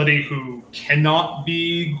somebody who cannot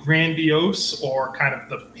be grandiose, or kind of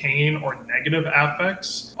the pain or negative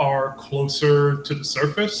affects are closer to the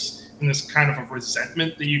surface, and this kind of a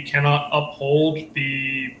resentment that you cannot uphold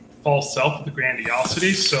the false self, the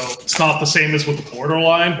grandiosity. So it's not the same as with the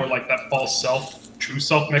borderline, where like that false self, true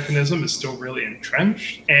self mechanism is still really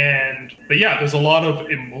entrenched. But yeah, there's a lot of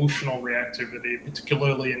emotional reactivity,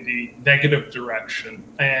 particularly in the negative direction.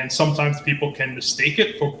 And sometimes people can mistake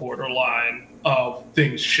it for borderline, of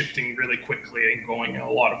things shifting really quickly and going in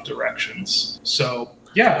a lot of directions. So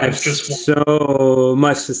yeah, it's just so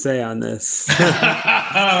much to say on this.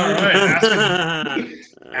 All right,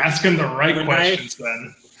 asking the right questions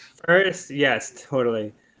then. First, yes,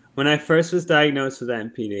 totally. When I first was diagnosed with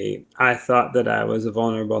NPD, I thought that I was a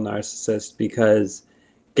vulnerable narcissist because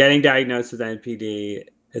getting diagnosed with NPD,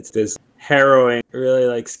 it's this harrowing, really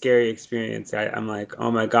like scary experience. I'm like,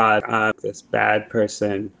 oh my God, I'm this bad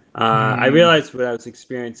person. I realized what I was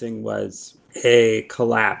experiencing was a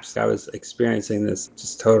collapse. I was experiencing this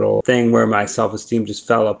just total thing where my self-esteem just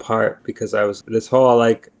fell apart because I was this whole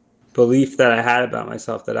like belief that I had about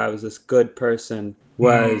myself that I was this good person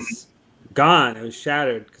was gone. It was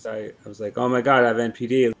shattered because I was like, oh my God, I have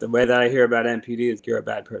NPD. The way that I hear about NPD is you're a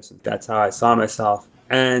bad person. That's how I saw myself.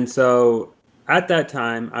 And so at that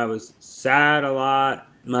time, I was sad a lot.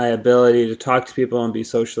 My ability to talk to people and be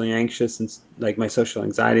socially anxious and like my social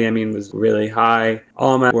anxiety, was really high.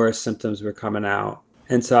 All my worst symptoms were coming out.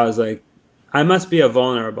 And so I was like, I must be a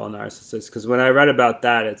vulnerable narcissist, because when I read about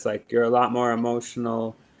that, it's like you're a lot more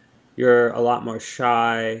emotional. You're a lot more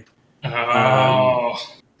shy.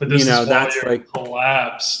 But this is that's you're like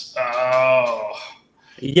collapsed.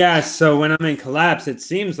 Yeah, so when I'm in collapse, it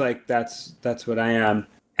seems like that's what I am.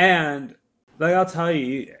 And like I'll tell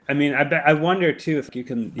you, I wonder too if you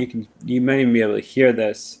might even be able to hear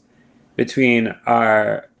this between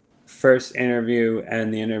our first interview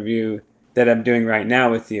and the interview that I'm doing right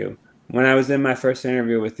now with you. When I was in my first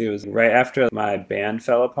interview with you, it was right after my band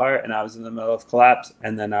fell apart and I was in the middle of collapse,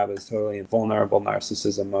 and then I was totally in vulnerable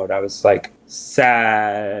narcissism mode. I was like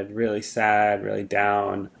sad, really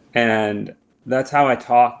down. And that's how I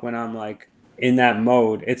talk when I'm like in that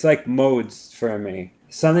mode. It's like modes for me.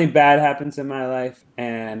 Something bad happens in my life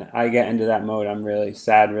and I get into that mode. I'm really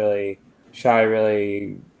sad, really shy,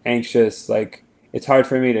 really anxious. Like it's hard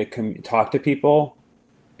for me to talk to people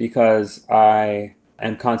because I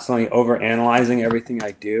am constantly overanalyzing everything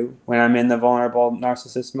I do when I'm in the vulnerable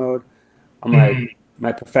narcissist mode. I'm like,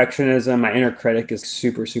 my perfectionism, my inner critic is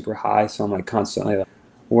super, super high. So I'm like constantly like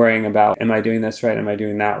worrying about, am I doing this right? Am I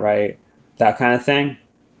doing that right? That kind of thing.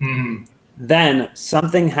 Then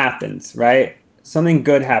something happens, right? Something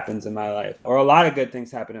good happens in my life, or a lot of good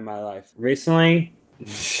things happen in my life. Recently,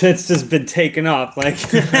 shit's just been taken off. Like,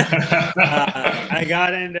 I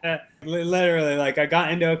got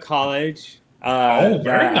into a college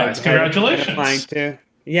Very nice. Congratulations. Applying to.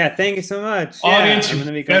 Yeah, thank you so much. Audience, I'm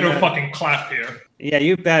gonna be better fucking clap here. Yeah,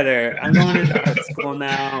 you better. I'm going into art school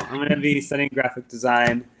now. I'm gonna be studying graphic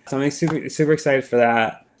design. So I'm super excited for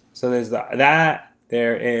that. So there's that.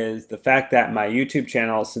 There is the fact that my YouTube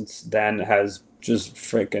channel since then has just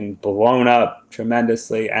freaking blown up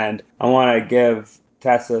tremendously, and I want to give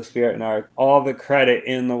Tessa Spirit and Art all the credit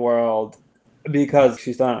in the world because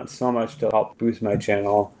she's done so much to help boost my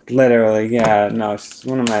channel. Literally, yeah, no, she's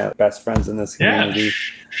one of my best friends in this community. Yeah,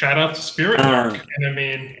 shout out to Spirit Dark. And I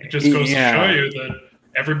mean, it just goes to show you that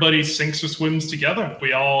everybody sinks or swims together.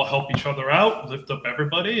 We all help each other out, lift up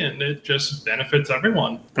everybody, and it just benefits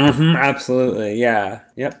everyone. Absolutely, yeah.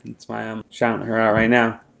 Yep, that's why I'm shouting her out right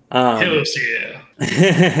now. Hells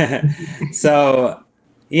yeah. So,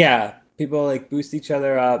 yeah, people like boost each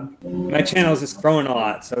other up. My channel's just growing a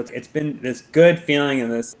lot, so it's been this good feeling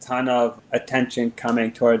and this ton of attention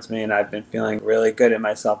coming towards me, and I've been feeling really good in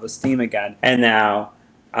my self-esteem again. And now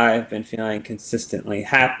I've been feeling consistently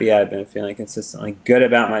happy. I've been feeling consistently good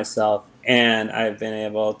about myself, and I've been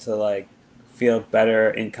able to like feel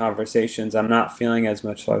better in conversations. I'm not feeling as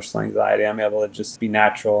much social anxiety. I'm able to just be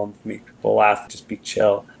natural and make people laugh, just be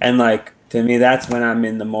chill. And like to me, that's when I'm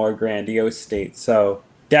in the more grandiose state. So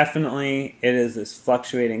definitely it is this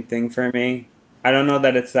fluctuating thing for me. I don't know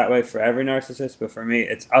that it's that way for every narcissist, but for me,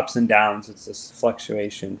 it's ups and downs. It's this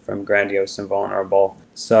fluctuation from grandiose and vulnerable.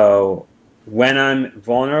 So when I'm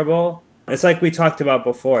vulnerable, it's like we talked about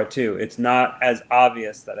before too. It's not as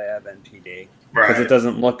obvious that I have NPD because it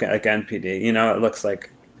doesn't look like NPD. You know, it looks like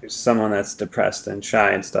someone that's depressed and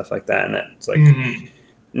shy and stuff like that. And it's like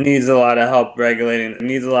needs a lot of help regulating.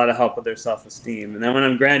 Needs a lot of help with their self-esteem. And then when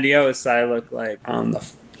I'm grandiose, I look like I'm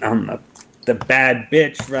the bad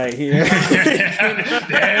bitch right here.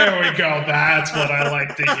 There we go. That's what I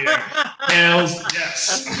like to hear. Hells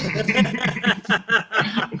yes.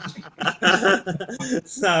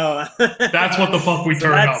 So that's what the fuck we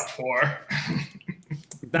turn up for.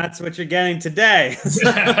 That's what you're getting today. So,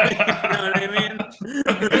 you know what I mean?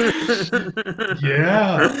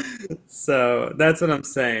 Yeah. So that's what I'm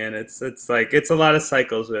saying. It's like it's a lot of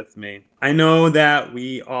cycles with me. I know that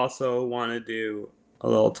we also want to do a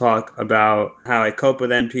little talk about how I cope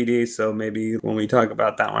with NPD. So maybe when we talk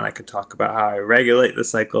about that one, I could talk about how I regulate the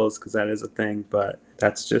cycles because that is a thing. But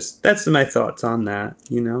that's my thoughts on that,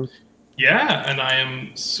 you know? Yeah, and I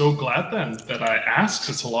am so glad then that I asked.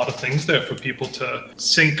 It's a lot of things there for people to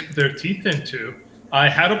sink their teeth into. I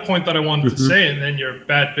had a point that I wanted to say, and then your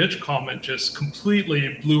bad bitch comment just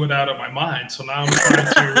completely blew it out of my mind. So now I'm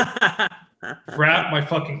trying to wrap my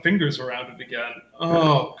fucking fingers around it again.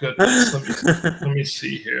 Oh, goodness. Let me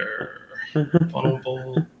see here.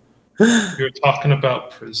 Vulnerable. You're talking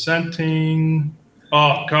about presenting.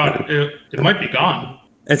 Oh, God, it might be gone.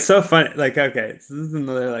 It's so funny. Like, okay, so this is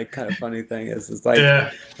another like kind of funny thing is like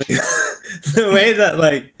the way that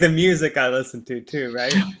like the music I listen to too,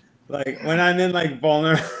 right? Like when I'm in like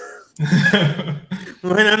vulnerable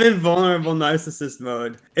narcissist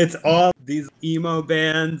mode, it's all these emo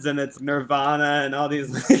bands and it's Nirvana and all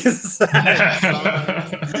these like sad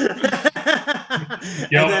songs.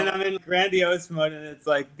 And then I'm in grandiose mode and it's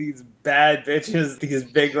like these bad bitches, these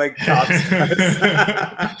big like pop stars.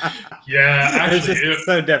 Yeah, actually, it's just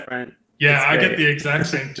so different. Yeah, I get the exact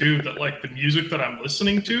same too. That like the music that I'm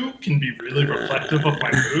listening to can be really reflective of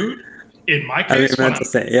my mood. In my case, when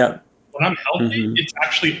I'm healthy, it's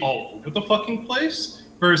actually all over the fucking place.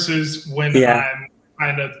 Versus when I'm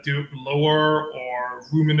kind of lower or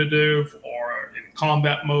ruminative or in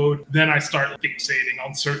combat mode, then I start fixating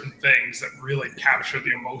on certain things that really capture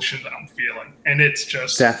the emotion that I'm feeling. And it's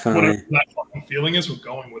just whatever that fucking feeling is, we're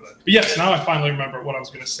going with it. But yes, now I finally remember what I was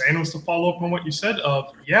going to say, and it was to follow up on what you said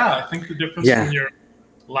of, I think the difference from your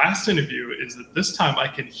last interview is that this time I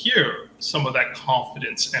can hear some of that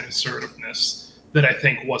confidence and assertiveness that I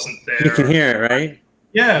think wasn't there. You can hear it, right?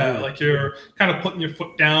 Yeah, like you're kind of putting your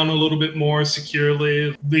foot down a little bit more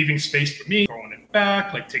securely, leaving space for me, throwing it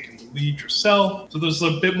back, like taking the lead yourself. So there's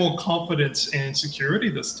a bit more confidence and security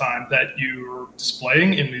this time that you're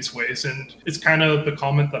displaying in these ways. And it's kind of the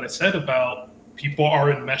comment that I said about people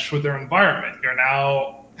are enmeshed with their environment. You're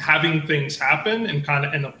now having things happen and kind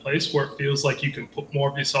of in a place where it feels like you can put more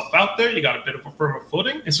of yourself out there. You got a bit of a firmer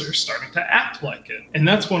footing. And so you're starting to act like it. And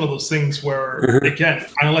that's one of those things where, again,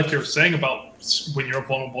 kind of like you were saying about when you're a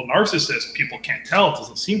vulnerable narcissist, people can't tell. It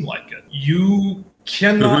doesn't seem like it. You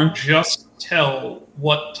cannot just tell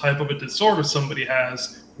what type of a disorder somebody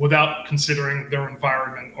has without considering their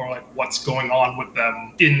environment or like what's going on with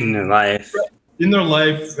them in their life. in their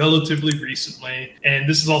life relatively recently. And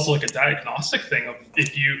this is also like a diagnostic thing of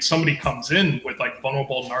if somebody comes in with like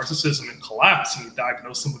vulnerable narcissism and collapse and you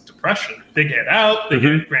diagnose them with depression, they get out, they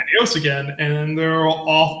get grandiose again, and they're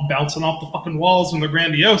off bouncing off the fucking walls and they're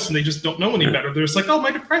grandiose and they just don't know any better. They're just like, oh,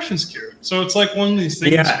 my depression's cured. So it's like one of these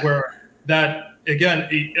things where that, again,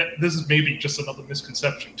 this is maybe just another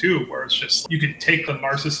misconception too, where it's just you can take the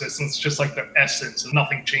narcissist and it's just like their essence and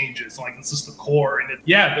nothing changes. Like this is the core. And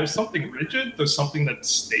there's something rigid. There's something that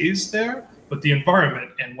stays there, but the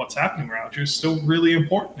environment and what's happening around you is still really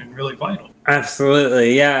important and really vital.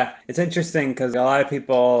 Absolutely. Yeah. It's interesting because a lot of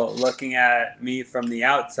people looking at me from the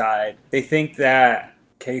outside, they think that,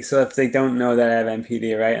 okay, so if they don't know that I have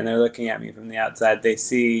NPD, right, and they're looking at me from the outside, they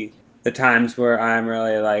see the times where I'm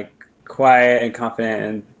really like quiet and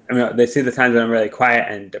confident, and they see the times when I'm really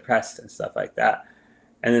quiet and depressed and stuff like that,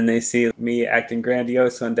 and then they see me acting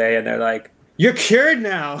grandiose one day and they're like, you're cured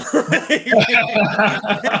now.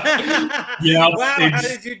 Yeah. Wow, how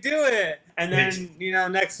did you do it? And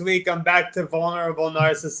then next week I'm back to vulnerable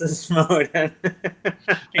narcissist mode.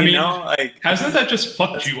 Hasn't that just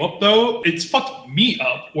fucked you up though? It's fucked me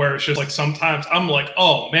up where it's just like sometimes I'm like,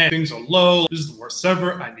 oh man, things are low, this is the worst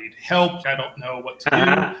ever, I need help, I don't know what to do.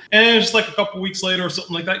 And it's just like a couple weeks later or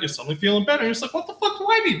something like that, you're suddenly feeling better. You're just like, what the fuck do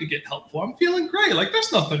I need to get help for? I'm feeling great. Like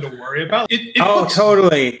there's nothing to worry about.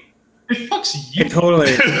 Totally. It fucks you.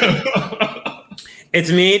 Totally. It's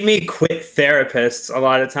made me quit therapists a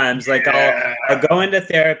lot of times. Like I'll go into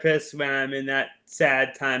therapists when I'm in that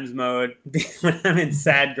sad times mode, when I'm in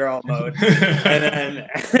sad girl mode. And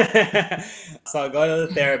then so I'll go to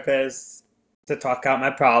the therapist to talk out my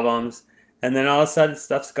problems. And then all of a sudden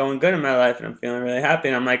stuff's going good in my life and I'm feeling really happy.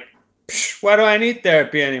 And I'm like, why do I need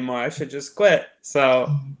therapy anymore? I should just quit.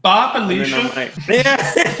 So Bob Alicia. And then I'm like,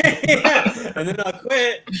 yeah. And then I'll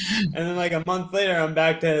quit. And then like a month later, I'm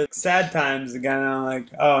back to sad times again. And I'm like,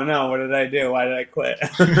 oh no, what did I do? Why did I quit?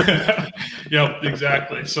 Yep,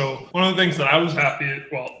 exactly. So one of the things that I was not happy,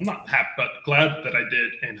 but glad that I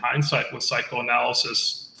did in hindsight was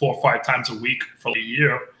psychoanalysis 4 or 5 times a week for a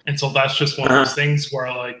year. And so that's just one of those things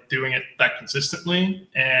where like doing it that consistently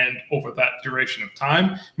and over that duration of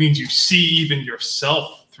time means you see even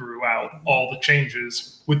yourself throughout all the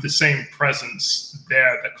changes with the same presence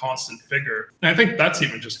there, the constant figure. And I think that's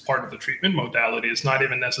even just part of the treatment modality. It's not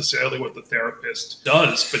even necessarily what the therapist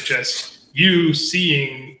does, but just you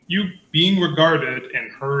being regarded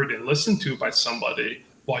and heard and listened to by somebody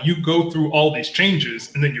while you go through all these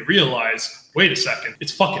changes. And then you realize, wait a second,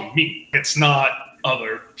 it's fucking me. It's not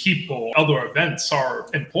other people. Other events are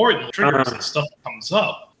important triggers and stuff comes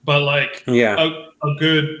up. But like a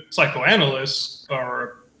good psychoanalyst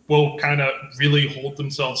will kind of really hold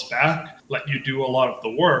themselves back, let you do a lot of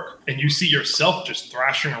the work, and you see yourself just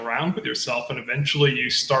thrashing around with yourself, and eventually you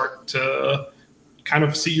start to kind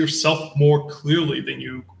of see yourself more clearly than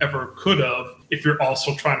you ever could have if you're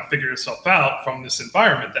also trying to figure yourself out from this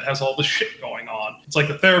environment that has all this shit going on. It's like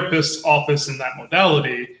the therapist's office in that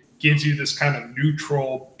modality gives you this kind of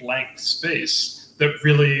neutral blank space that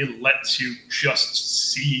really lets you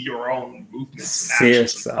just see your own movements and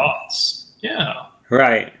actions and thoughts. Yeah.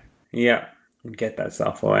 Right. Yeah. Get that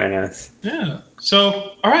self-awareness. Yeah.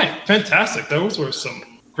 So, all right. Fantastic. Those were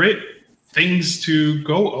some great things to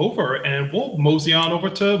go over, and we'll mosey on over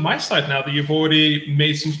to my side now that you've already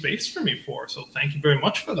made some space for me for. So thank you very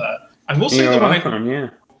much for that. I will say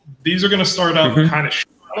these are going to start out kind of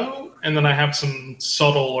shallow, and then I have some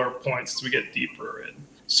subtler points as we get deeper in.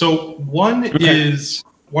 So one is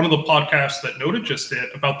one of the podcasts that Noda just did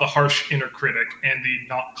about the harsh inner critic and the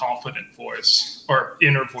not confident voice or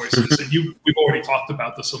inner voices. And we've already talked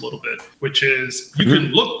about this a little bit, which is you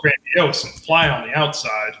can look grandiose and fly on the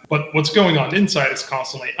outside, but what's going on inside is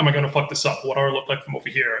constantly, am I going to fuck this up? What do I look like from over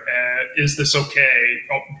here? Is this okay?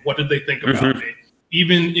 What did they think about me?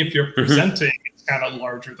 Even if you're presenting kind of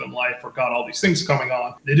larger than life or got all these things coming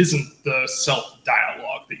on, it isn't the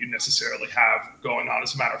self-dialogue that you necessarily have going on.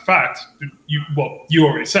 As a matter of fact, you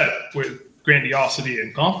already said it, with grandiosity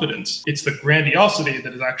and confidence, it's the grandiosity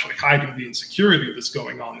that is actually hiding the insecurity that's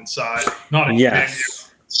going on inside, not a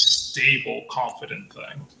stable, confident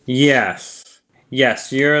thing. Yes.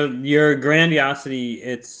 Your grandiosity,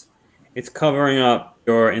 it's covering up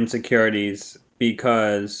your insecurities,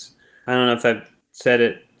 because I don't know if I've said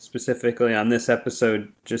it specifically on this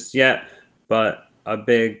episode just yet, but a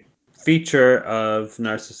big feature of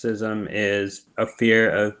narcissism is a fear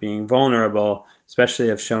of being vulnerable, especially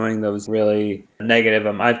of showing those really negative.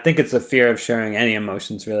 I think it's a fear of sharing any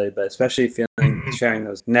emotions really, but especially sharing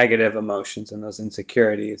those negative emotions and those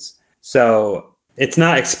insecurities. So it's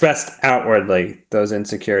not expressed outwardly, those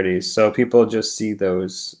insecurities. So people just see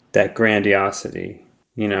that grandiosity,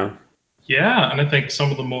 you know? Yeah, and I think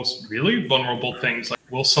some of the most really vulnerable things, like,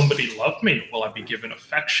 will somebody love me? Will I be given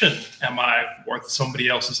affection? Am I worth somebody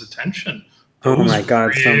else's attention? Oh Those my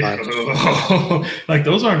God, so much. like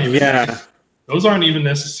Yeah. those aren't even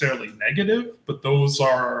necessarily negative, but those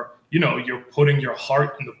are, you're putting your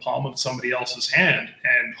heart in the palm of somebody else's hand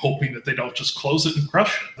and hoping that they don't just close it and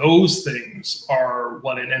crush it. Those things are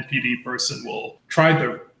what an NPD person will try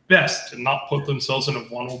their best to not put themselves in a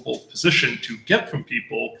vulnerable position to get from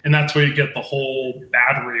people. And that's where you get the whole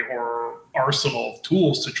battery or arsenal of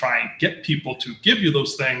tools to try and get people to give you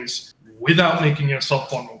those things without making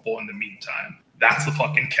yourself vulnerable in the meantime. That's the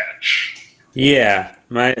fucking catch. Yeah,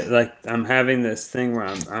 I'm having this thing where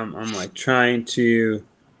I'm like trying to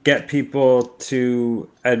get people to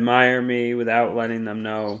admire me without letting them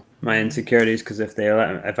know my insecurities. Because if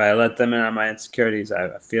I let them in on my insecurities,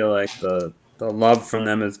 I feel like the love from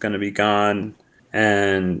them is going to be gone.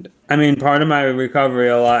 And I mean, part of my recovery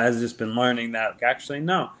a lot has just been learning that actually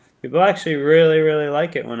no, people actually really really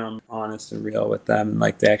like it when I'm honest and real with them, and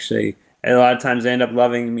like a lot of times they end up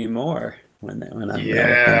loving me more when I'm real with them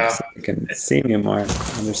Yeah. because they can see me more,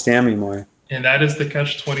 understand me more. And that is the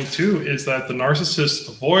catch-22, is that the narcissist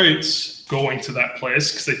avoids going to that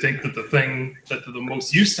place because they think that the thing that they're the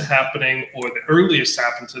most used to happening or the earliest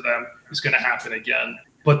happened to them is going to happen again.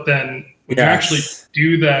 But then when you actually Yes.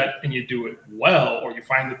 do that and you do it well, or you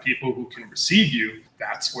find the people who can receive you,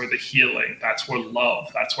 that's where the healing, that's where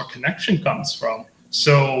love, that's where connection comes from.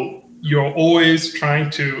 So you're always trying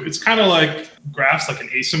to, it's kind of like graphs, like an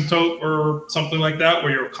asymptote or something like that,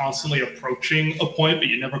 where you're constantly approaching a point, but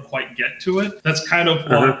you never quite get to it. That's kind of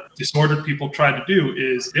what disordered people try to do,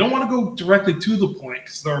 is they don't want to go directly to the point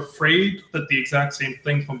because they're afraid that the exact same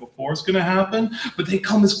thing from before is going to happen, but they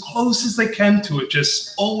come as close as they can to it,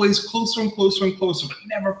 just always closer and closer and closer, but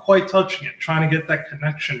never quite touching it, trying to get that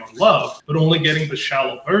connection or love, but only getting the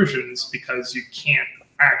shallow versions because you can't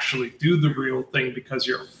actually do the real thing because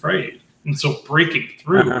you're afraid. And so breaking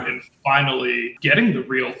through and finally getting the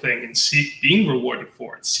real thing and being rewarded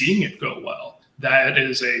for it, seeing it go well, that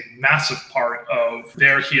is a massive part of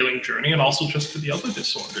their healing journey, and also just for the other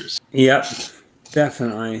disorders. Yep,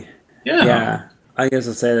 definitely. Yeah. I guess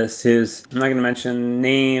I'll say this too. I'm not going to mention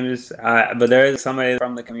names, but there is somebody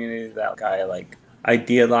from the community that I like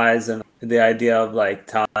idealize, and the idea of like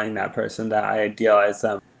telling that person that I idealize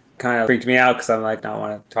them kind of freaked me out because I'm like, not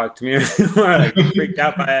want to talk to me anymore. Like freaked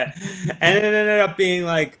out by it, and it ended up being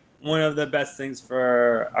like one of the best things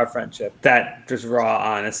for our friendship. That just raw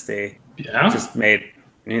honesty, just made,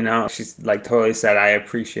 she's like totally said, I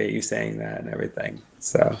appreciate you saying that and everything.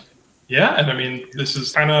 So. Yeah, and I mean, this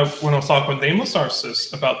is kind of when I was talking with nameless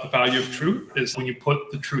narcissists about the value of truth, is when you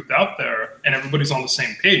put the truth out there and everybody's on the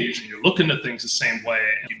same page and you're looking at things the same way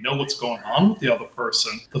and you know what's going on with the other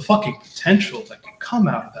person, the fucking potential that can come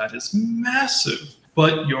out of that is massive.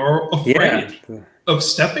 But you're afraid of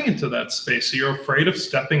stepping into that space. So you're afraid of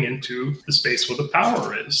stepping into the space where the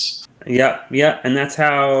power is. Yeah, and that's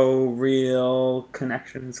how real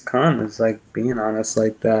connections come. Is like being honest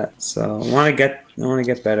like that. So I want to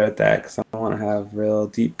get better at that because I want to have real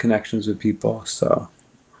deep connections with people. So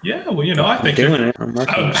yeah, well, I think doing it. I'm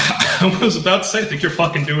working on it. I was about to say, I think you're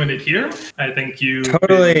fucking doing it here. I think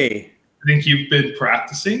I think you've been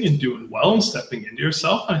practicing and doing well and stepping into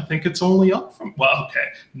yourself. And I think it's only up from,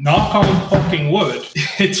 knock on fucking wood.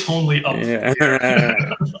 It's only up from here.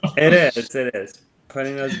 It is.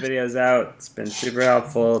 Putting those videos out, it's been super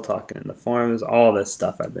helpful. Talking in the forums, all this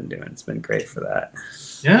stuff I've been doing. It's been great for that.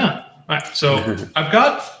 Yeah. All right. So I've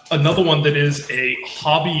got another one that is a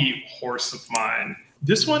hobby horse of mine.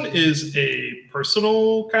 This one is a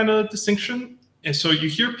personal kind of distinction. And so you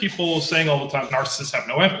hear people saying all the time, narcissists have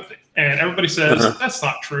no empathy. And everybody says that's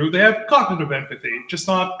not true. They have cognitive empathy, just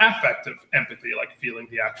not affective empathy, like feeling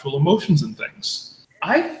the actual emotions and things.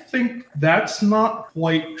 I think that's not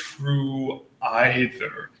quite true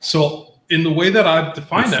either. So in the way that I've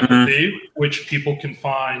defined empathy, which people can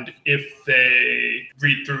find if they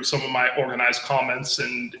read through some of my organized comments,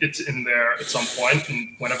 and it's in there at some point,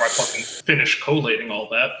 and whenever I fucking finish collating all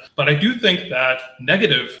that. But I do think that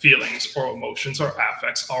negative feelings or emotions or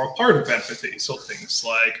affects are a part of empathy. So things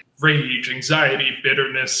like rage, anxiety,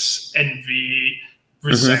 bitterness, envy,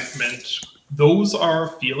 resentment, those are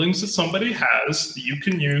feelings that somebody has that you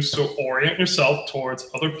can use to orient yourself towards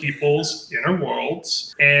other people's inner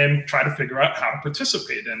worlds and try to figure out how to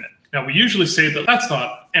participate in it. Now, we usually say that that's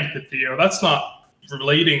not empathy or that's not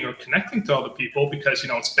relating or connecting to other people because,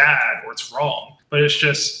 it's bad or it's wrong. But it's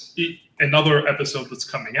just, another episode that's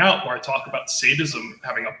coming out where I talk about sadism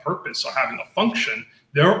having a purpose or having a function.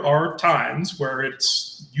 There are times where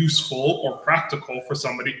it's useful or practical for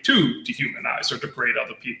somebody to dehumanize or degrade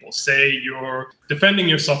other people. Say you're defending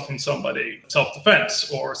yourself from somebody,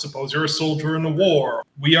 self-defense, or suppose you're a soldier in a war.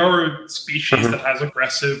 We are a species that has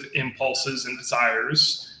aggressive impulses and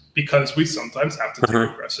desires because we sometimes have to take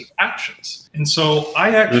aggressive actions. And so I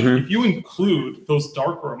actually, if you include those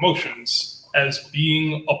darker emotions as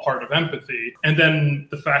being a part of empathy, and then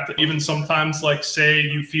the fact that even sometimes, like, say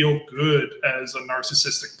you feel good as a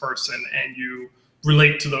narcissistic person and you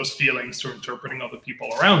relate to those feelings through interpreting other people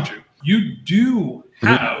around you, you do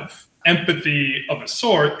have empathy of a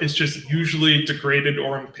sort. It's just usually degraded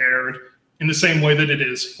or impaired in the same way that it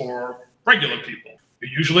is for regular people.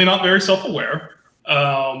 You're usually not very self-aware.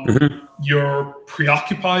 You're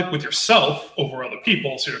preoccupied with yourself over other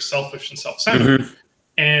people, so you're selfish and self-centered.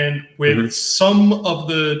 And with some of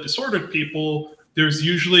the disordered people, there's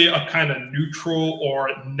usually a kind of neutral or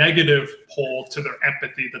negative pole to their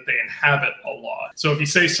empathy that they inhabit a lot. So if you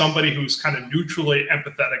say somebody who's kind of neutrally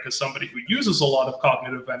empathetic is somebody who uses a lot of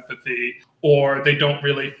cognitive empathy, or they don't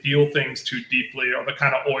really feel things too deeply, or they're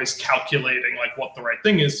kind of always calculating like what the right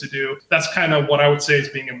thing is to do, that's kind of what I would say is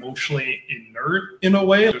being emotionally inert in a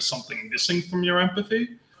way. There's something missing from your empathy.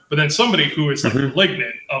 But then somebody who is like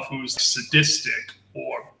malignant, of who's sadistic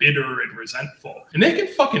or bitter and resentful, and they can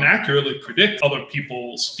fucking accurately predict other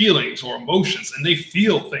people's feelings or emotions, and they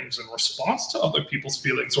feel things in response to other people's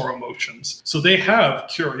feelings or emotions. So they have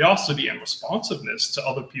curiosity and responsiveness to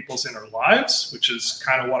other people's inner lives, which is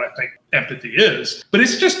kind of what I think empathy is. But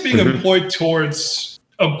it's just being employed towards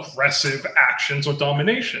aggressive actions or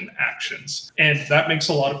domination actions. And that makes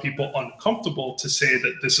a lot of people uncomfortable to say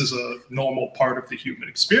that this is a normal part of the human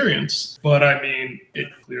experience. But I mean, it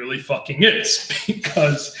clearly fucking is,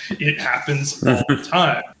 because it happens all the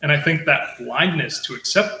time. And I think that blindness to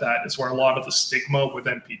accept that is where a lot of the stigma with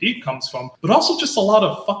NPD comes from, but also just a lot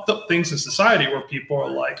of fucked up things in society where people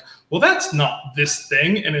are like, well, that's not this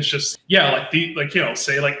thing. And it's just, yeah, like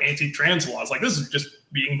say like anti-trans laws, like this is just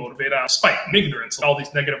being motivated out of spite and ignorance and all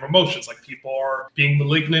these negative emotions. Like people are being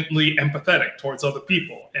malignantly empathetic towards other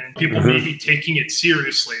people, and people may be taking it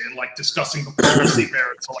seriously and like discussing the policy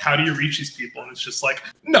merits. Like, how do you reach these people? And it's just like,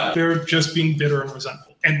 no, they're just being bitter and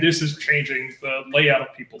resentful. And this is changing the layout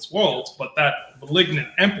of people's worlds. But that malignant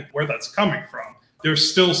empathy, where that's coming from,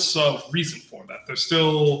 there's still some reason for that. There's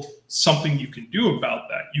still something you can do about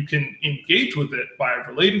that. You can engage with it by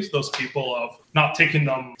relating to those people, of not taking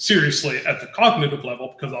them seriously at the cognitive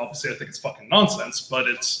level, because obviously I think it's fucking nonsense, but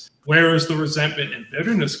it's, where is the resentment and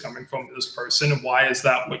bitterness coming from this person, and why is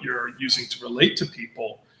that what you're using to relate to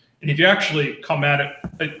people? And if you actually come at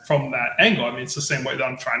it from that angle, I mean, it's the same way that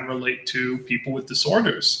I'm trying to relate to people with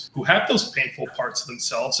disorders who have those painful parts of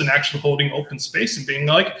themselves, and actually holding open space and being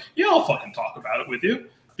like, yeah, I'll fucking talk about it with you.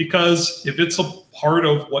 Because if it's a part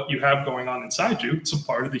of what you have going on inside you, it's a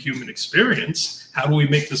part of the human experience. How do we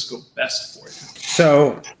make this go best for you?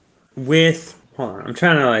 So hold on, I'm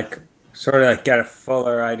trying to like sort of like get a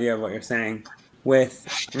fuller idea of what you're saying. With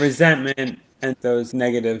resentment and those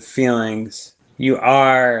negative feelings, you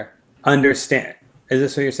are is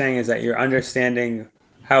this what you're saying, is that you're understanding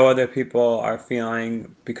how other people are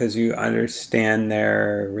feeling because you understand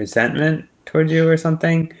their resentment towards you or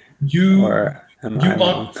something? Or am I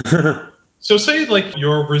wrong? So say like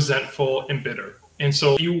you're resentful and bitter, and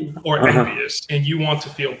so you are envious and you want to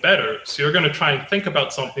feel better. So you're going to try and think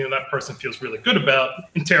about something that person feels really good about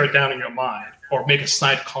and tear it down in your mind, or make a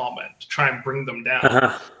snide comment to try and bring them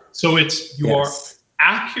down. So it's, you are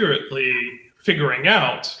accurately figuring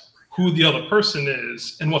out who the other person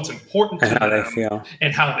is and what's important to them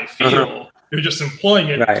and how they feel. You're just employing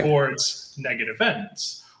it towards negative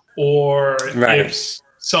ends. Or if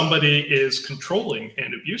somebody is controlling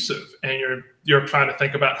and abusive, and you're trying to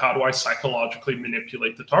think about, how do I psychologically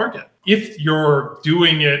manipulate the target? If you're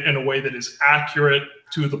doing it in a way that is accurate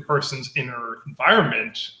to the person's inner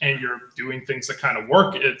environment, and you're doing things that kind of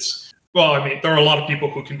work, well, I mean, there are a lot of people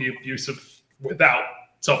who can be abusive without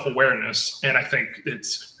self-awareness, and I think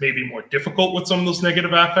it's maybe more difficult with some of those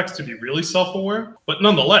negative affects to be really self-aware. But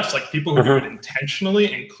nonetheless, like people who do it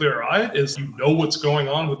intentionally and clear-eyed, is you know what's going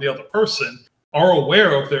on with the other person, are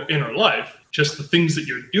aware of their inner life. Just the things that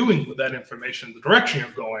you're doing with that information, the direction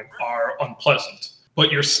you're going, are unpleasant.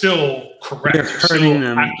 But you're still correct. You're hurting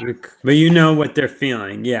them, but you know what they're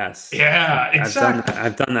feeling. Yes. Yeah, exactly.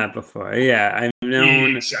 I've done that before. Yeah, I've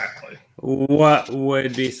known exactly what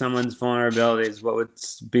would be someone's vulnerabilities, what would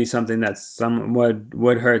be something that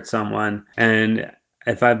would hurt someone, and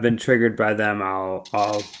if I've been triggered by them,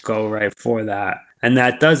 I'll go right for that. And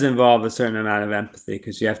that does involve a certain amount of empathy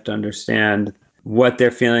because you have to understand what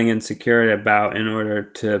they're feeling insecure about in order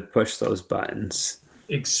to push those buttons.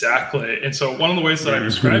 Exactly. And so one of the ways that I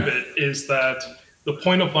describe it is that the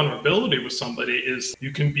point of vulnerability with somebody is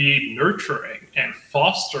you can be nurturing and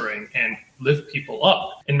fostering and lift people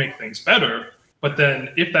up and make things better. But then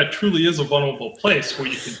if that truly is a vulnerable place where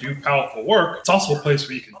you can do powerful work, it's also a place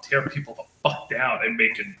where you can tear people the fuck down and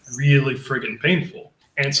make it really friggin' painful.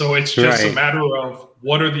 And so it's just a matter of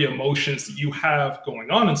what are the emotions that you have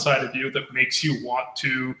going on inside of you that makes you want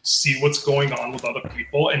to see what's going on with other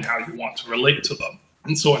people and how you want to relate to them.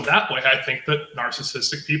 And so in that way, I think that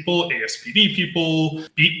narcissistic people, ASPD people,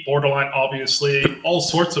 borderline, obviously, all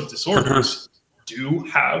sorts of disorders do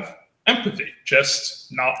have empathy,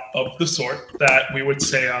 just not of the sort that we would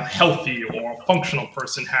say a healthy or a functional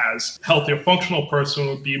person has. A healthy or functional person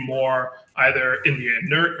would be more either in the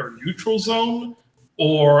inert or neutral zone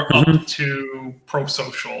or up to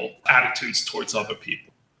pro-social attitudes towards other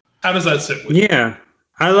people. How does that sit with you? Yeah,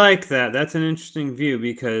 I like that. That's an interesting view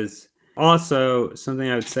because also something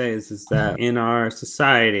I would say is that in our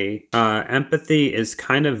society, empathy is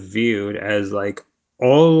kind of viewed as like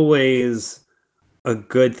always a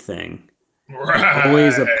good thing,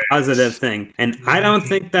 always a positive thing. And I don't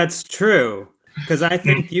think that's true because I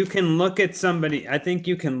think you can look at somebody, I think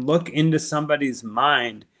you can look into somebody's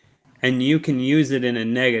mind and you can use it in a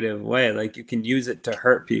negative way. Like you can use it to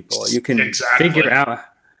hurt people. You can figure out.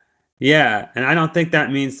 Yeah. And I don't think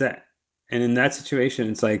that means that. And in that situation,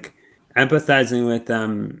 it's like empathizing with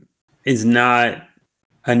them is not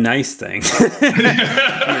a nice thing.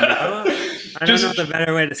 I don't know the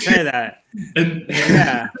better way to say that. And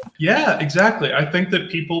yeah, exactly. I think that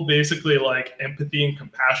people basically like empathy and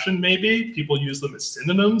compassion, maybe people use them as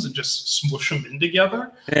synonyms and just smush them in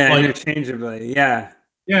together. Yeah, like, interchangeably. Yeah.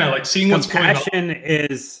 Yeah, like seeing what's going on.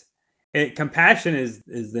 Compassion is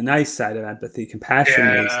the nice side of empathy.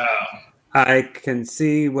 Compassion is I can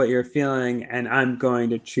see what you're feeling and I'm going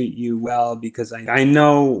to treat you well because I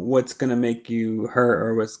know what's going to make you hurt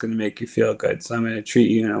or what's going to make you feel good. So I'm going to treat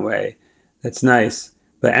you in a way that's nice.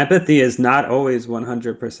 But empathy is not always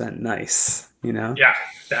 100% nice, you know? Yeah,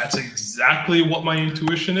 that's exactly what my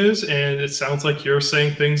intuition is. And it sounds like you're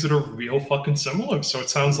saying things that are real fucking similar. So it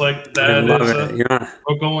sounds like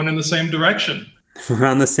we're going in the same direction. We're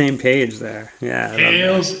on the same page there. Yeah.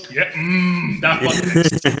 Tails. That fucking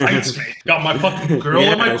excites me. Got my fucking girl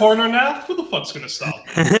in my corner now. Who the fuck's gonna stop me?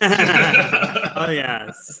 Oh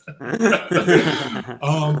yes.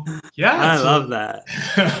 Yeah. I love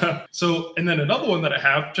that. So, and then another one that I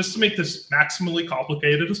have, just to make this maximally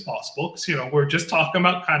complicated as possible, because we're just talking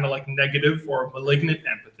about kind of like negative or malignant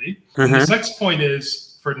empathy. And the next point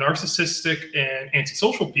is for narcissistic and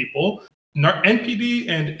antisocial people. NPD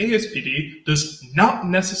and ASPD does not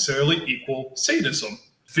necessarily equal sadism.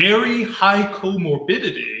 Very high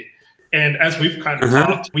comorbidity. And as we've kind of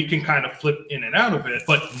talked, we can kind of flip in and out of it,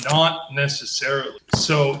 but not necessarily.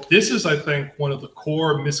 So this is, I think, one of the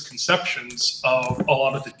core misconceptions of a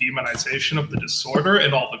lot of the demonization of the disorder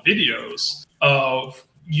and all the videos of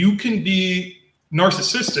you can be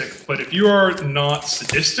narcissistic, but if you are not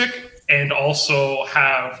sadistic, and also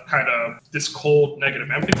have kind of this cold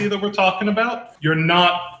negative empathy that we're talking about, you're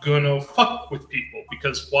not gonna fuck with people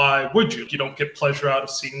because why would you? You don't get pleasure out of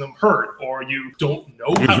seeing them hurt, or you don't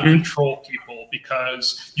know how to control people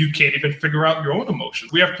because you can't even figure out your own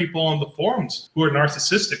emotions. We have people on the forums who are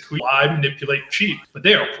narcissistic, who lie, manipulate, cheat, but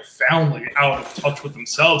they are profoundly out of touch with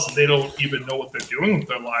themselves and they don't even know what they're doing with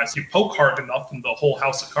their lives. You poke hard enough and the whole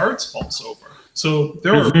house of cards falls over. So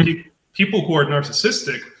there are people who are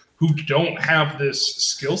narcissistic who don't have this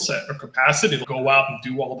skill set or capacity to go out and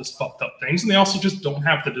do all this fucked up things. And they also just don't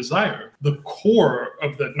have the desire. The core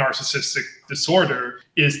of the narcissistic disorder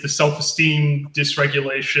is the self-esteem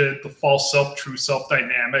dysregulation, the false self, true self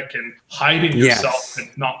dynamic, and hiding yourself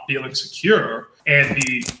and not feeling secure. And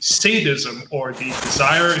the sadism or the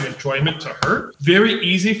desire and enjoyment to hurt. Very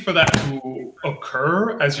easy for that to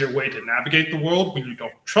occur as your way to navigate the world when you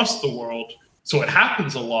don't trust the world. So it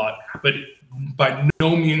happens a lot, but by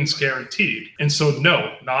no means guaranteed. And so,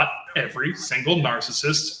 no, not every single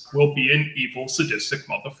narcissist will be an evil, sadistic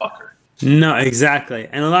motherfucker. No, exactly.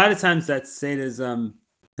 And a lot of times that sadism,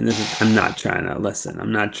 and I'm not trying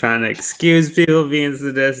to excuse people being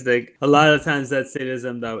sadistic. A lot of times that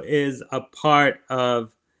sadism, though, is a part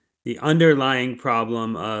of the underlying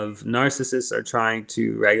problem of narcissists are trying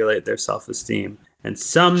to regulate their self-esteem. And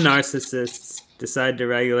some narcissists decide to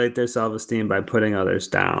regulate their self-esteem by putting others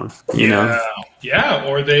down, you know? Yeah,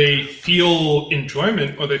 or they feel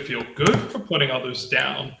enjoyment or they feel good for putting others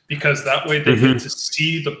down because that way they get to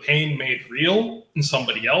see the pain made real in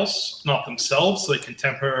somebody else, not themselves. So they can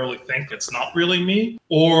temporarily think it's not really me,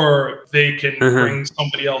 or they can bring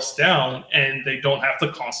somebody else down and they don't have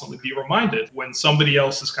to constantly be reminded. When somebody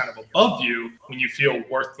else is kind of above you, when you feel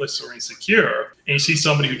worthless or insecure, and you see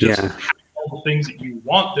somebody who just all the things that you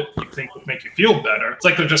want that you think would make you feel better. It's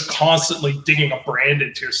like they're just constantly digging a brand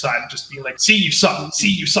into your side and just being like, see, you suck, see,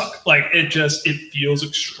 you suck. Like it feels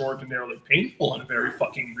extraordinarily painful in a very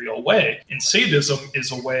fucking real way. And sadism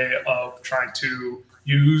is a way of trying to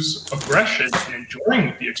use aggression and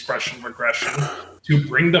enjoying the expression of aggression to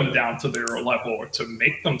bring them down to their level or to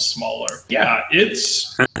make them smaller. Yeah,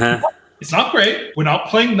 it's not great. We're not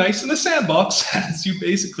playing nice in the sandbox, as you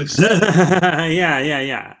basically said.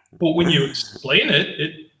 Yeah. But when you explain it,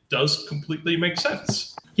 it does completely make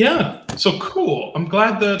sense. Yeah, so cool. I'm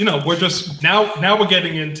glad that, we're just now we're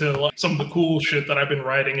getting into like some of the cool shit that I've been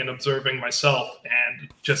writing and observing myself,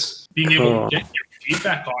 and just being able to get your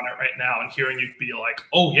feedback on it right now and hearing you be like,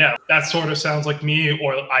 oh yeah, that sort of sounds like me,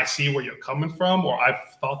 or I see where you're coming from, or I've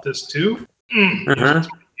thought this too. Those are 20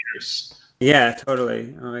 years. Yeah,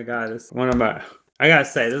 totally. Oh my God, it's one of my. I gotta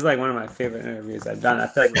say, this is like one of my favorite interviews I've done. I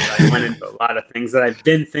feel like I went into a lot of things that I've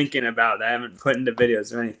been thinking about that I haven't put into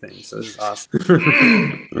videos or anything. So this is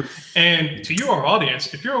awesome. And to you, our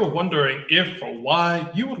audience, if you're wondering if or why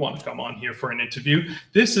you would want to come on here for an interview,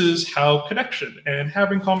 this is how connection and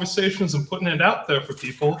having conversations and putting it out there for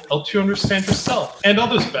people helps you understand yourself and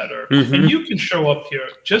others better. And you can show up here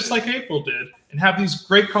just like April did and have these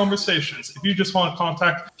great conversations. If you just want to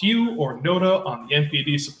contact Few or Noda on the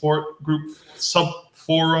NPD support group sub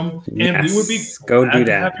forum, and we would be glad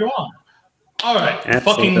to have you on. All right,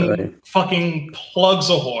 fucking plugs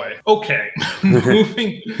ahoy. Okay,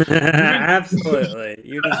 moving. Absolutely,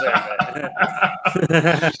 you deserve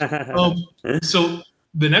it. So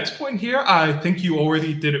the next point here, I think you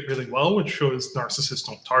already did it really well, which shows narcissists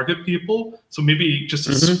don't target people. So maybe just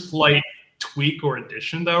a slight tweak or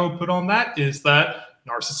addition that I would put on that is that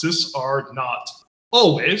narcissists are not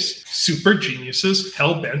always super geniuses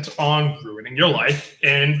hell-bent on ruining your life,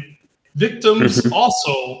 and victims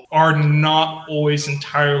also are not always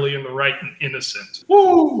entirely in the right and innocent.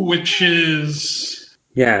 Woo, which is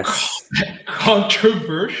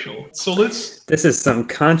controversial. So this is some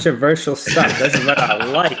controversial stuff. This is what I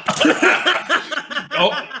like.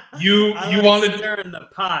 You wanted stirring the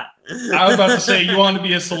pot. I was about to say, you want to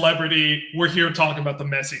be a celebrity. We're here talking about the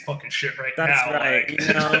messy fucking shit now. That's right.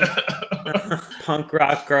 Like. Punk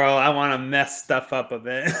rock girl, I want to mess stuff up a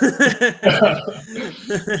bit.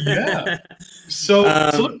 Yeah. So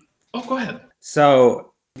go ahead.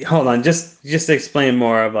 So hold on, just explain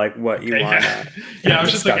more of like what you want. I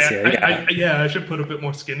was just like, I should put a bit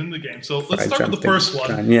more skin in the game. So let's start with the first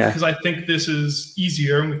one, because I think this is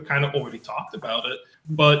easier and we've kind of already talked about it.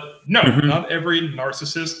 But no, not every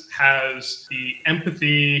narcissist has the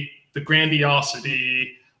empathy, the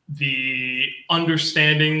grandiosity, the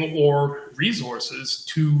understanding or resources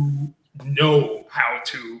to know how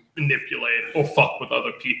to manipulate or fuck with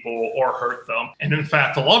other people or hurt them. And in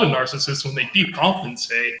fact, a lot of narcissists, when they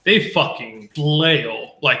decompensate, they fucking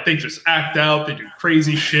flail. Like they just act out, they do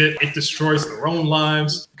crazy shit, it destroys their own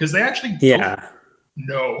lives because they actually don't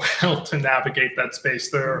know how to navigate that space.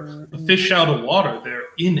 They're a fish out of water, they're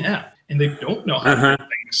inept, and they don't know how to get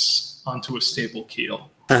things onto a stable keel.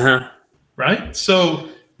 Right? So,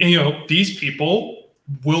 these people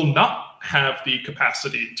will not have the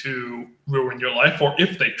capacity to ruin your life, or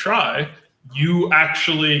if they try, you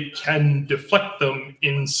actually can deflect them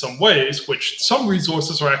in some ways, which some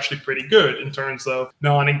resources are actually pretty good in terms of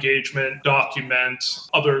non-engagement, document,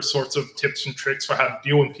 other sorts of tips and tricks for how to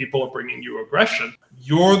deal when people are bringing you aggression.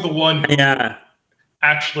 You're the one who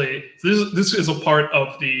actually, this is a part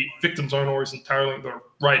of the victims aren't always entirely the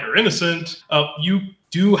right or innocent. You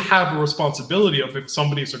do have a responsibility of if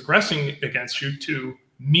somebody's aggressing against you to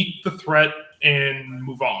meet the threat and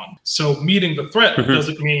move on. So meeting the threat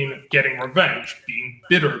doesn't mean getting revenge, being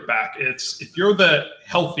bitter back. It's if you're the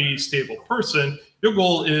healthy, stable person, your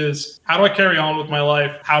goal is how do I carry on with my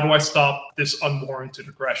life? How do I stop this unwarranted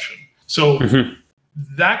aggression? So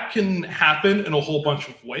that can happen in a whole bunch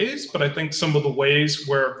of ways, but I think some of the ways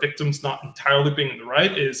where victims not entirely being in the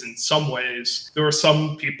right is in some ways, there are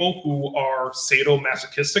some people who are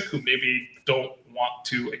sadomasochistic who maybe don't want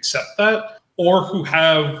to accept that, or who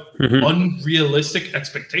have unrealistic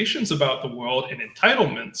expectations about the world and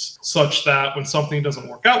entitlements, such that when something doesn't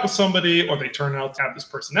work out with somebody or they turn out to have this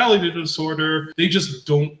personality disorder, they just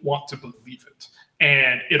don't want to believe it.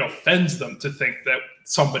 And it offends them to think that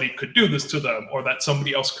somebody could do this to them, or that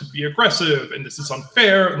somebody else could be aggressive, and this is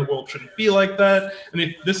unfair, and the world shouldn't be like that.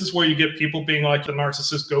 And this is where you get people being like, the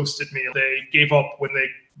narcissist ghosted me. They gave up when they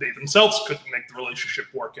themselves couldn't make the relationship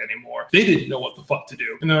work anymore. They didn't know what the fuck to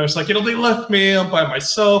do. And they're just like, they left me, I'm by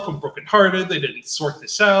myself, I'm brokenhearted, they didn't sort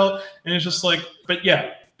this out. And it's just like, but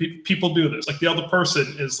yeah, people do this. Like, the other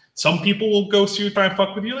person is, some people will ghost you, try and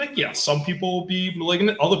fuck with you. Like, yeah, some people will be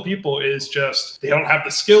malignant. Other people is just, they don't have the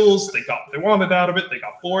skills. They got what they wanted out of it. They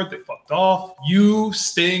got bored. They fucked off. You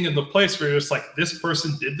staying in the place where you're just like, this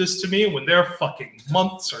person did this to me, when they're fucking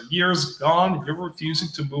months or years gone, and you're refusing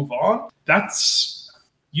to move on.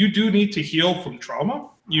 You do need to heal from trauma.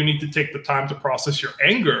 You need to take the time to process your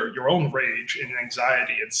anger, your own rage and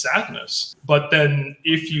anxiety and sadness. But then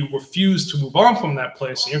if you refuse to move on from that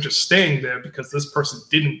place and you're just staying there because this person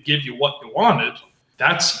didn't give you what you wanted,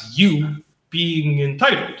 that's you being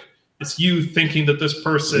entitled. It's you thinking that this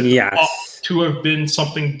person ought to have been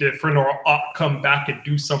something different, or ought to come back and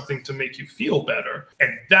do something to make you feel better.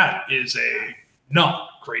 And that is a not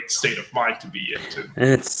great state of mind to be into. And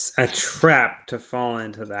it's a trap to fall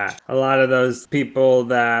into that. A lot of those people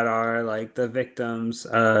that are like the victims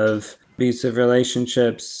of abusive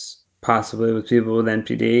relationships, possibly with people with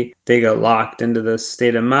NPD, they get locked into this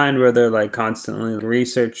state of mind where they're like constantly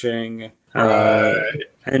researching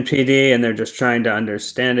NPD, and they're just trying to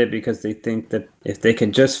understand it because they think that if they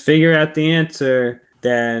can just figure out the answer,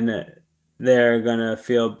 then they're gonna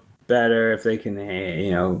feel better. If they can,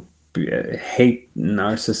 hate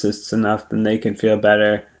narcissists enough, then they can feel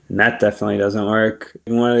better. And that definitely doesn't work.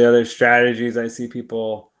 And one of the other strategies I see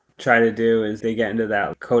people try to do is they get into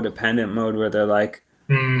that codependent mode where they're like,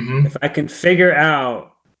 if I can figure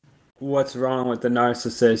out what's wrong with the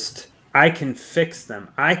narcissist, I can fix them.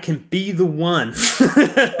 I can be the one. I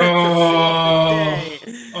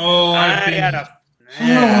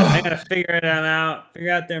gotta figure them out,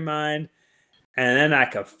 figure out their mind, and then I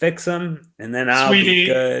can fix them, and then I'll be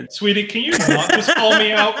good. Sweetie, can you not just call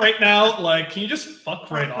me out right now? Like, can you just fuck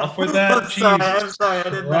right off with that? I'm sorry, I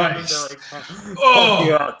didn't know to oh,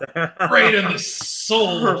 you out there. Right in the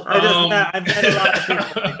soul. I've met a lot of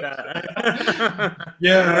people like that.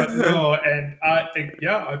 And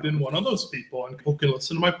I've been one of those people, and people can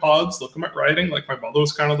listen to my pods, look at my writing. Like, my mother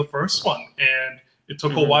was kind of the first one, and it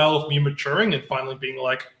took a while of me maturing and finally being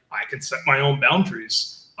like, I can set my own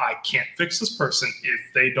boundaries. I can't fix this person if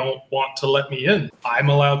they don't want to let me in. I'm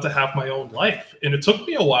allowed to have my own life. And it took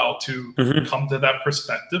me a while to come to that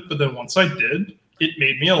perspective. But then once I did, it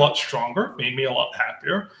made me a lot stronger, made me a lot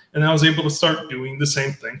happier. And I was able to start doing the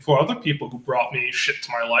same thing for other people who brought me shit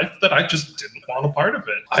to my life that I just didn't want a part of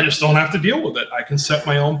it. I just don't have to deal with it. I can set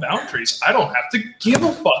my own boundaries. I don't have to give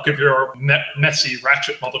a fuck if you're a messy,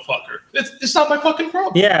 ratchet motherfucker. It's not my fucking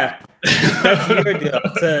problem. Yeah. That's your deal.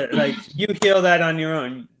 So, like, you heal that on your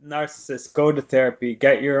own. Narcissists, go to therapy,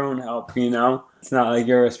 get your own help, It's not like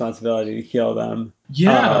your responsibility to heal them.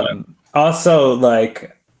 Yeah. Also,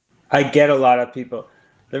 like, I get a lot of people.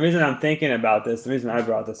 The reason I'm thinking about this, the reason I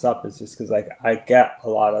brought this up is just because, like, I get a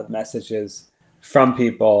lot of messages from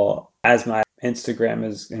people as my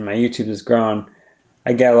Instagram and my YouTube has grown.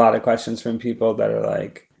 I get a lot of questions from people that are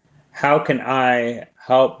like, how can I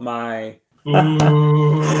help my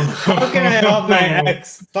how can I help my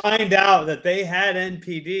ex find out that they had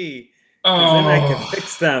NPD? Because then I can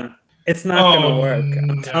fix them. It's not going to work.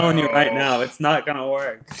 I'm telling you right now, it's not going to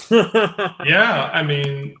work. Yeah, I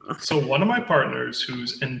mean, so one of my partners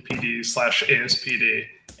who's NPD/ASPD,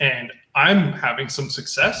 and I'm having some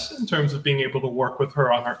success in terms of being able to work with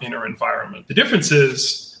her on her inner environment. The difference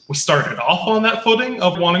is we started off on that footing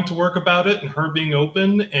of wanting to work about it and her being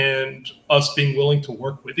open and us being willing to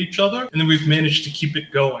work with each other. And then we've managed to keep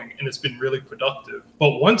it going, and it's been really productive.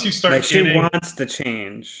 But once you start she wants to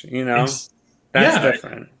change, That's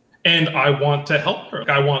different. And I want to help her.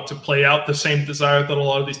 I want to play out the same desire that a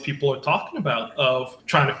lot of these people are talking about of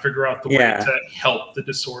trying to figure out the way to help the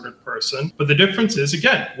disordered person. But the difference is,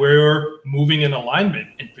 again, we're moving in alignment,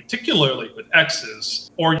 and particularly with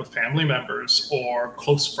exes or with family members or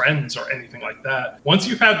close friends or anything like that. Once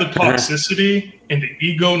you've had the toxicity and the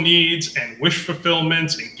ego needs and wish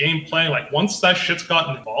fulfillments and gameplay, like once that shit's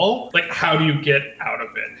gotten involved, like how do you get out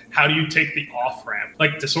of it? How do you take the off ramp?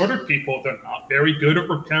 Like disordered people, they're not very good at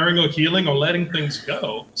repairing or healing or letting things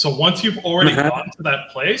go. So once you've already gotten to that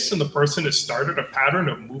place and the person has started a pattern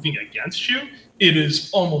of moving against you, it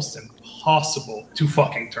is almost impossible to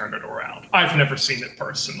fucking turn it around. I've never seen it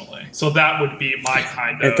personally. So that would be my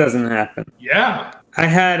kind of... It doesn't happen. Yeah. I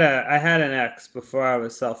had an ex before I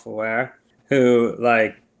was self-aware who,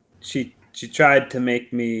 like, she tried to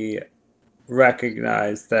make me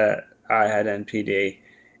recognize that I had NPD.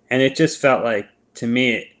 And it just felt like, to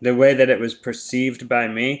me, the way that it was perceived by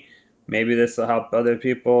me, maybe this will help other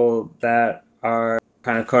people that are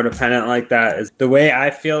kind of codependent like that, is the way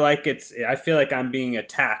I feel like I'm being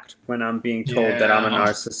attacked when I'm being told that I'm a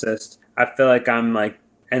narcissist. I feel like I'm like,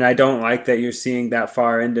 and I don't like that you're seeing that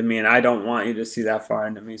far into me, and I don't want you to see that far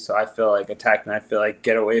into me. So I feel like attacked, and I feel like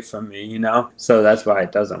get away from me, you know? So that's why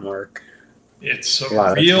it doesn't work. It's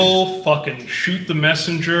a real fucking shoot the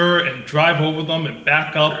messenger and drive over them and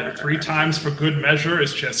back up, and 3 times for good measure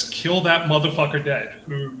is just kill that motherfucker dead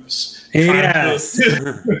who's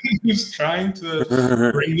trying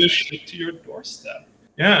to bring this shit to your doorstep.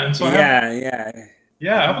 Yeah, and so I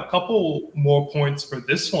have a couple more points for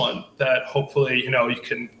this one that hopefully, you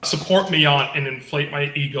can support me on and inflate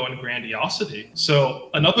my ego and grandiosity. So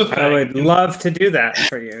another thing. I would love to do that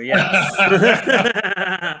for you, yes.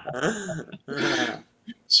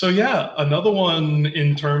 So yeah, another one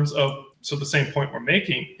in terms of, so the same point we're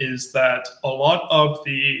making is that a lot of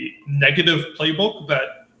the negative playbook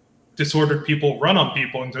that disordered people run on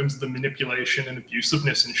people in terms of the manipulation and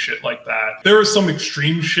abusiveness and shit like that. There is some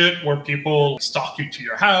extreme shit where people stalk you to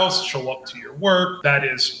your house, show up to your work. That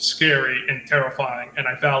is scary and terrifying, and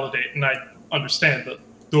I validate and I understand that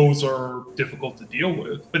those are difficult to deal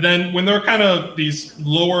with. But then when there are kind of these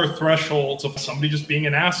lower thresholds of somebody just being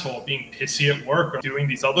an asshole, being pissy at work, or doing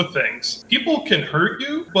these other things, people can hurt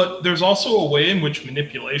you, but there's also a way in which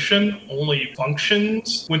manipulation only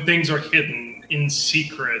functions when things are hidden in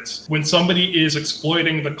secret, when somebody is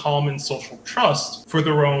exploiting the common social trust for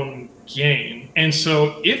their own gain. And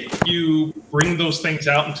so if you bring those things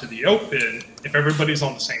out into the open, if everybody's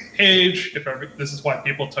on the same page, this is why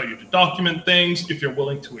people tell you to document things, if you're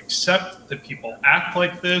willing to accept that people act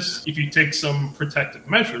like this, if you take some protective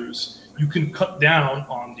measures, you can cut down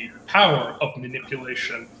on the power of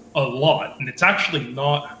manipulation a lot. And it's actually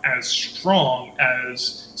not as strong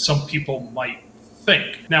as some people might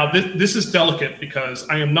think. Now, this is delicate because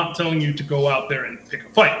I am not telling you to go out there and pick a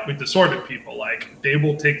fight with disordered people. Like, they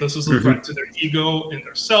will take this as a threat to their ego and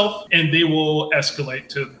their self, and they will escalate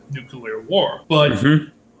to nuclear war. But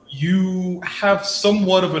you have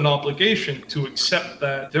somewhat of an obligation to accept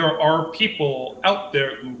that there are people out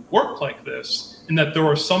there who work like this, and that there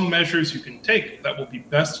are some measures you can take that will be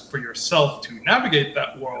best for yourself to navigate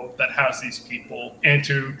that world that has these people, and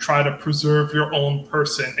to try to preserve your own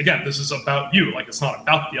person. Again, this is about you. Like, it's not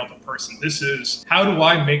about the other person. This is, how do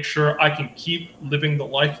I make sure I can keep living the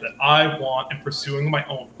life that I want and pursuing my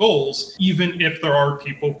own goals, even if there are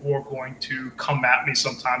people who are going to come at me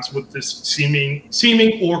sometimes with this seeming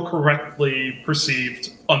or correctly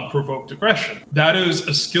perceived unprovoked aggression. That is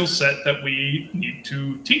a skill set that we need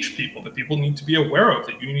to teach people, that people need to be aware of,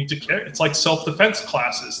 that you need to care. It's like self-defense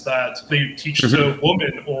classes that they teach to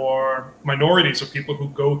women or minorities or people who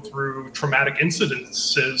go through traumatic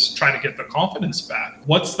incidences trying to get their confidence back.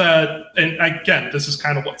 What's that? And again, this is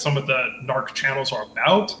kind of what some of the narc channels are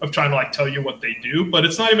about, of trying to like tell you what they do, but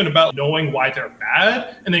it's not even about knowing why they're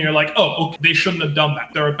bad. And then you're like, oh, okay, they shouldn't have done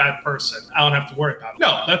that. They're a bad person. I don't have to worry about it.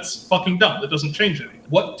 No, that's fucking dumb. That doesn't change anything.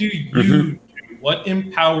 What do you do? What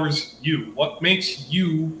empowers you? What makes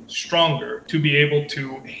you stronger to be able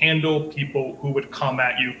to handle people who would come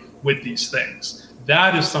at you with these things?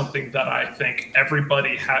 That is something that I think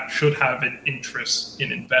everybody should have an interest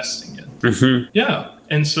in investing in. Yeah.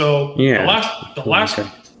 And so the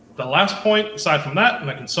last point, aside from that,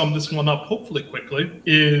 and I can sum this one up hopefully quickly,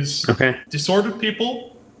 is disordered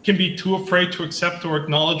people can be too afraid to accept or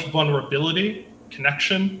acknowledge vulnerability,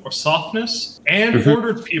 connection, or softness, and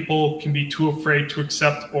ordered people can be too afraid to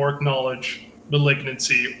accept or acknowledge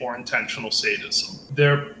malignancy or intentional sadism.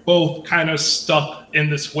 They're both kind of stuck in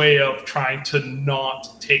this way of trying to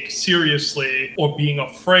not take seriously or being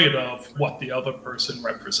afraid of what the other person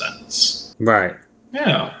represents. Right.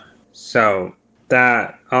 Yeah. So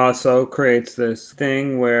that also creates this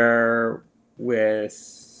thing where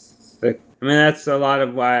that's a lot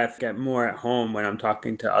of why I get more at home when I'm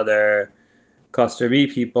talking to other cluster B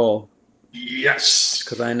people. Yes.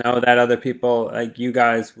 Because I know that other people, like you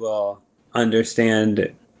guys, will understand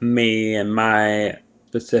me and my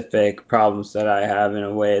specific problems that I have in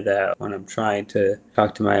a way that when I'm trying to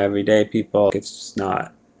talk to my everyday people, it's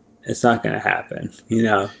not going to happen.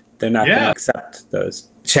 They're not going to accept those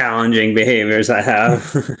challenging behaviors I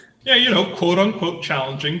have. Yeah, quote unquote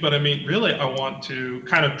challenging. But I mean, really, I want to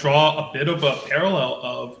kind of draw a bit of a parallel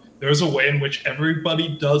of there's a way in which everybody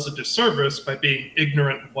does a disservice by being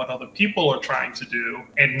ignorant of what other people are trying to do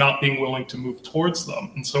and not being willing to move towards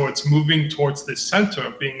them. And so it's moving towards this center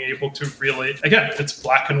of being able to really, again, it's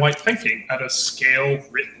black and white thinking at a scale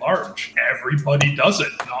writ large. Everybody does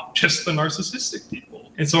it, not just the narcissistic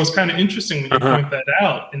people. And so it's kind of interesting when you point that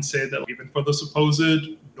out and say that even for the supposed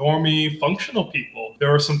normie functional people,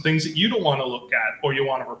 there are some things that you don't want to look at or you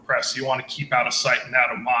want to repress, you want to keep out of sight and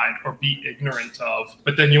out of mind or be ignorant of.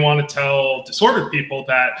 But then you want to tell disordered people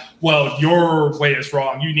that, well, your way is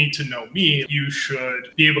wrong. You need to know me. You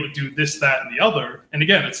should be able to do this, that, and the other. And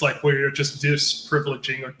again, it's like where you're just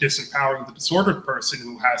disprivileging or disempowering the disordered person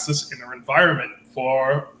who has this inner environment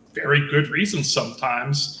for very good reasons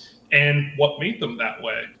sometimes, and what made them that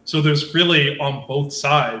way. So there's really on both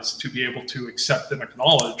sides to be able to accept and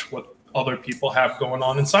acknowledge what other people have going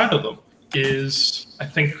on inside of them is, I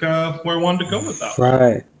think, where I wanted to go with that.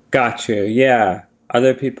 Right. Got you. Yeah.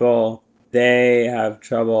 Other people, they have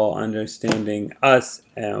trouble understanding us,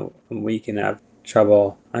 and we can have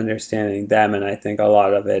trouble understanding them. And I think a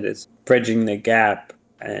lot of it is bridging the gap.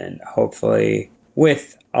 And hopefully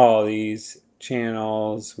with all these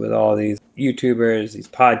channels, with all these YouTubers, these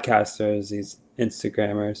podcasters, these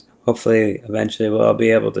Instagrammers, hopefully eventually we'll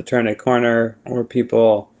be able to turn a corner where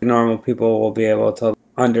normal people will be able to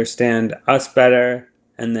understand us better,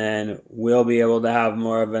 and then we'll be able to have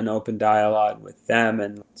more of an open dialogue with them,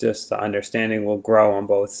 and just the understanding will grow on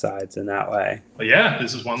both sides in that way. But yeah,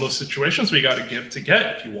 this is one of those situations we got to give to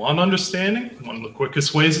get. If you want understanding, one of the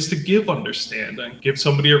quickest ways is to give understanding. Give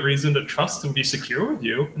somebody a reason to trust and be secure with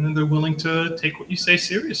you, and then they're willing to take what you say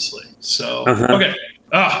seriously. So, okay.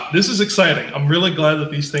 This is exciting. I'm really glad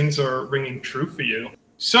that these things are ringing true for you.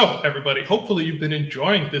 So, everybody, hopefully you've been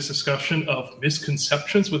enjoying this discussion of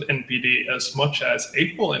misconceptions with NPD as much as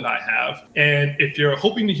April and I have. And if you're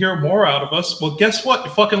hoping to hear more out of us, well, guess what?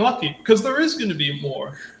 You're fucking lucky, because there is going to be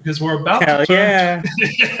more. Because we're about to turn...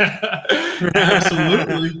 Yeah,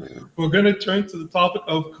 absolutely. We're going to turn to the topic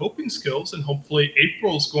of coping skills, and hopefully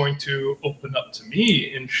April's going to open up to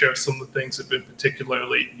me and share some of the things that have been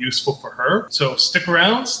particularly useful for her. So stick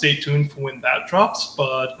around, stay tuned for when that drops.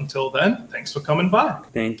 But until then, thanks for coming by.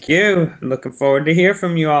 Thank you. I'm looking forward to hear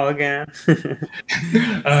from you all again. See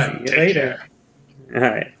you later. Care. All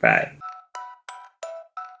right. Bye.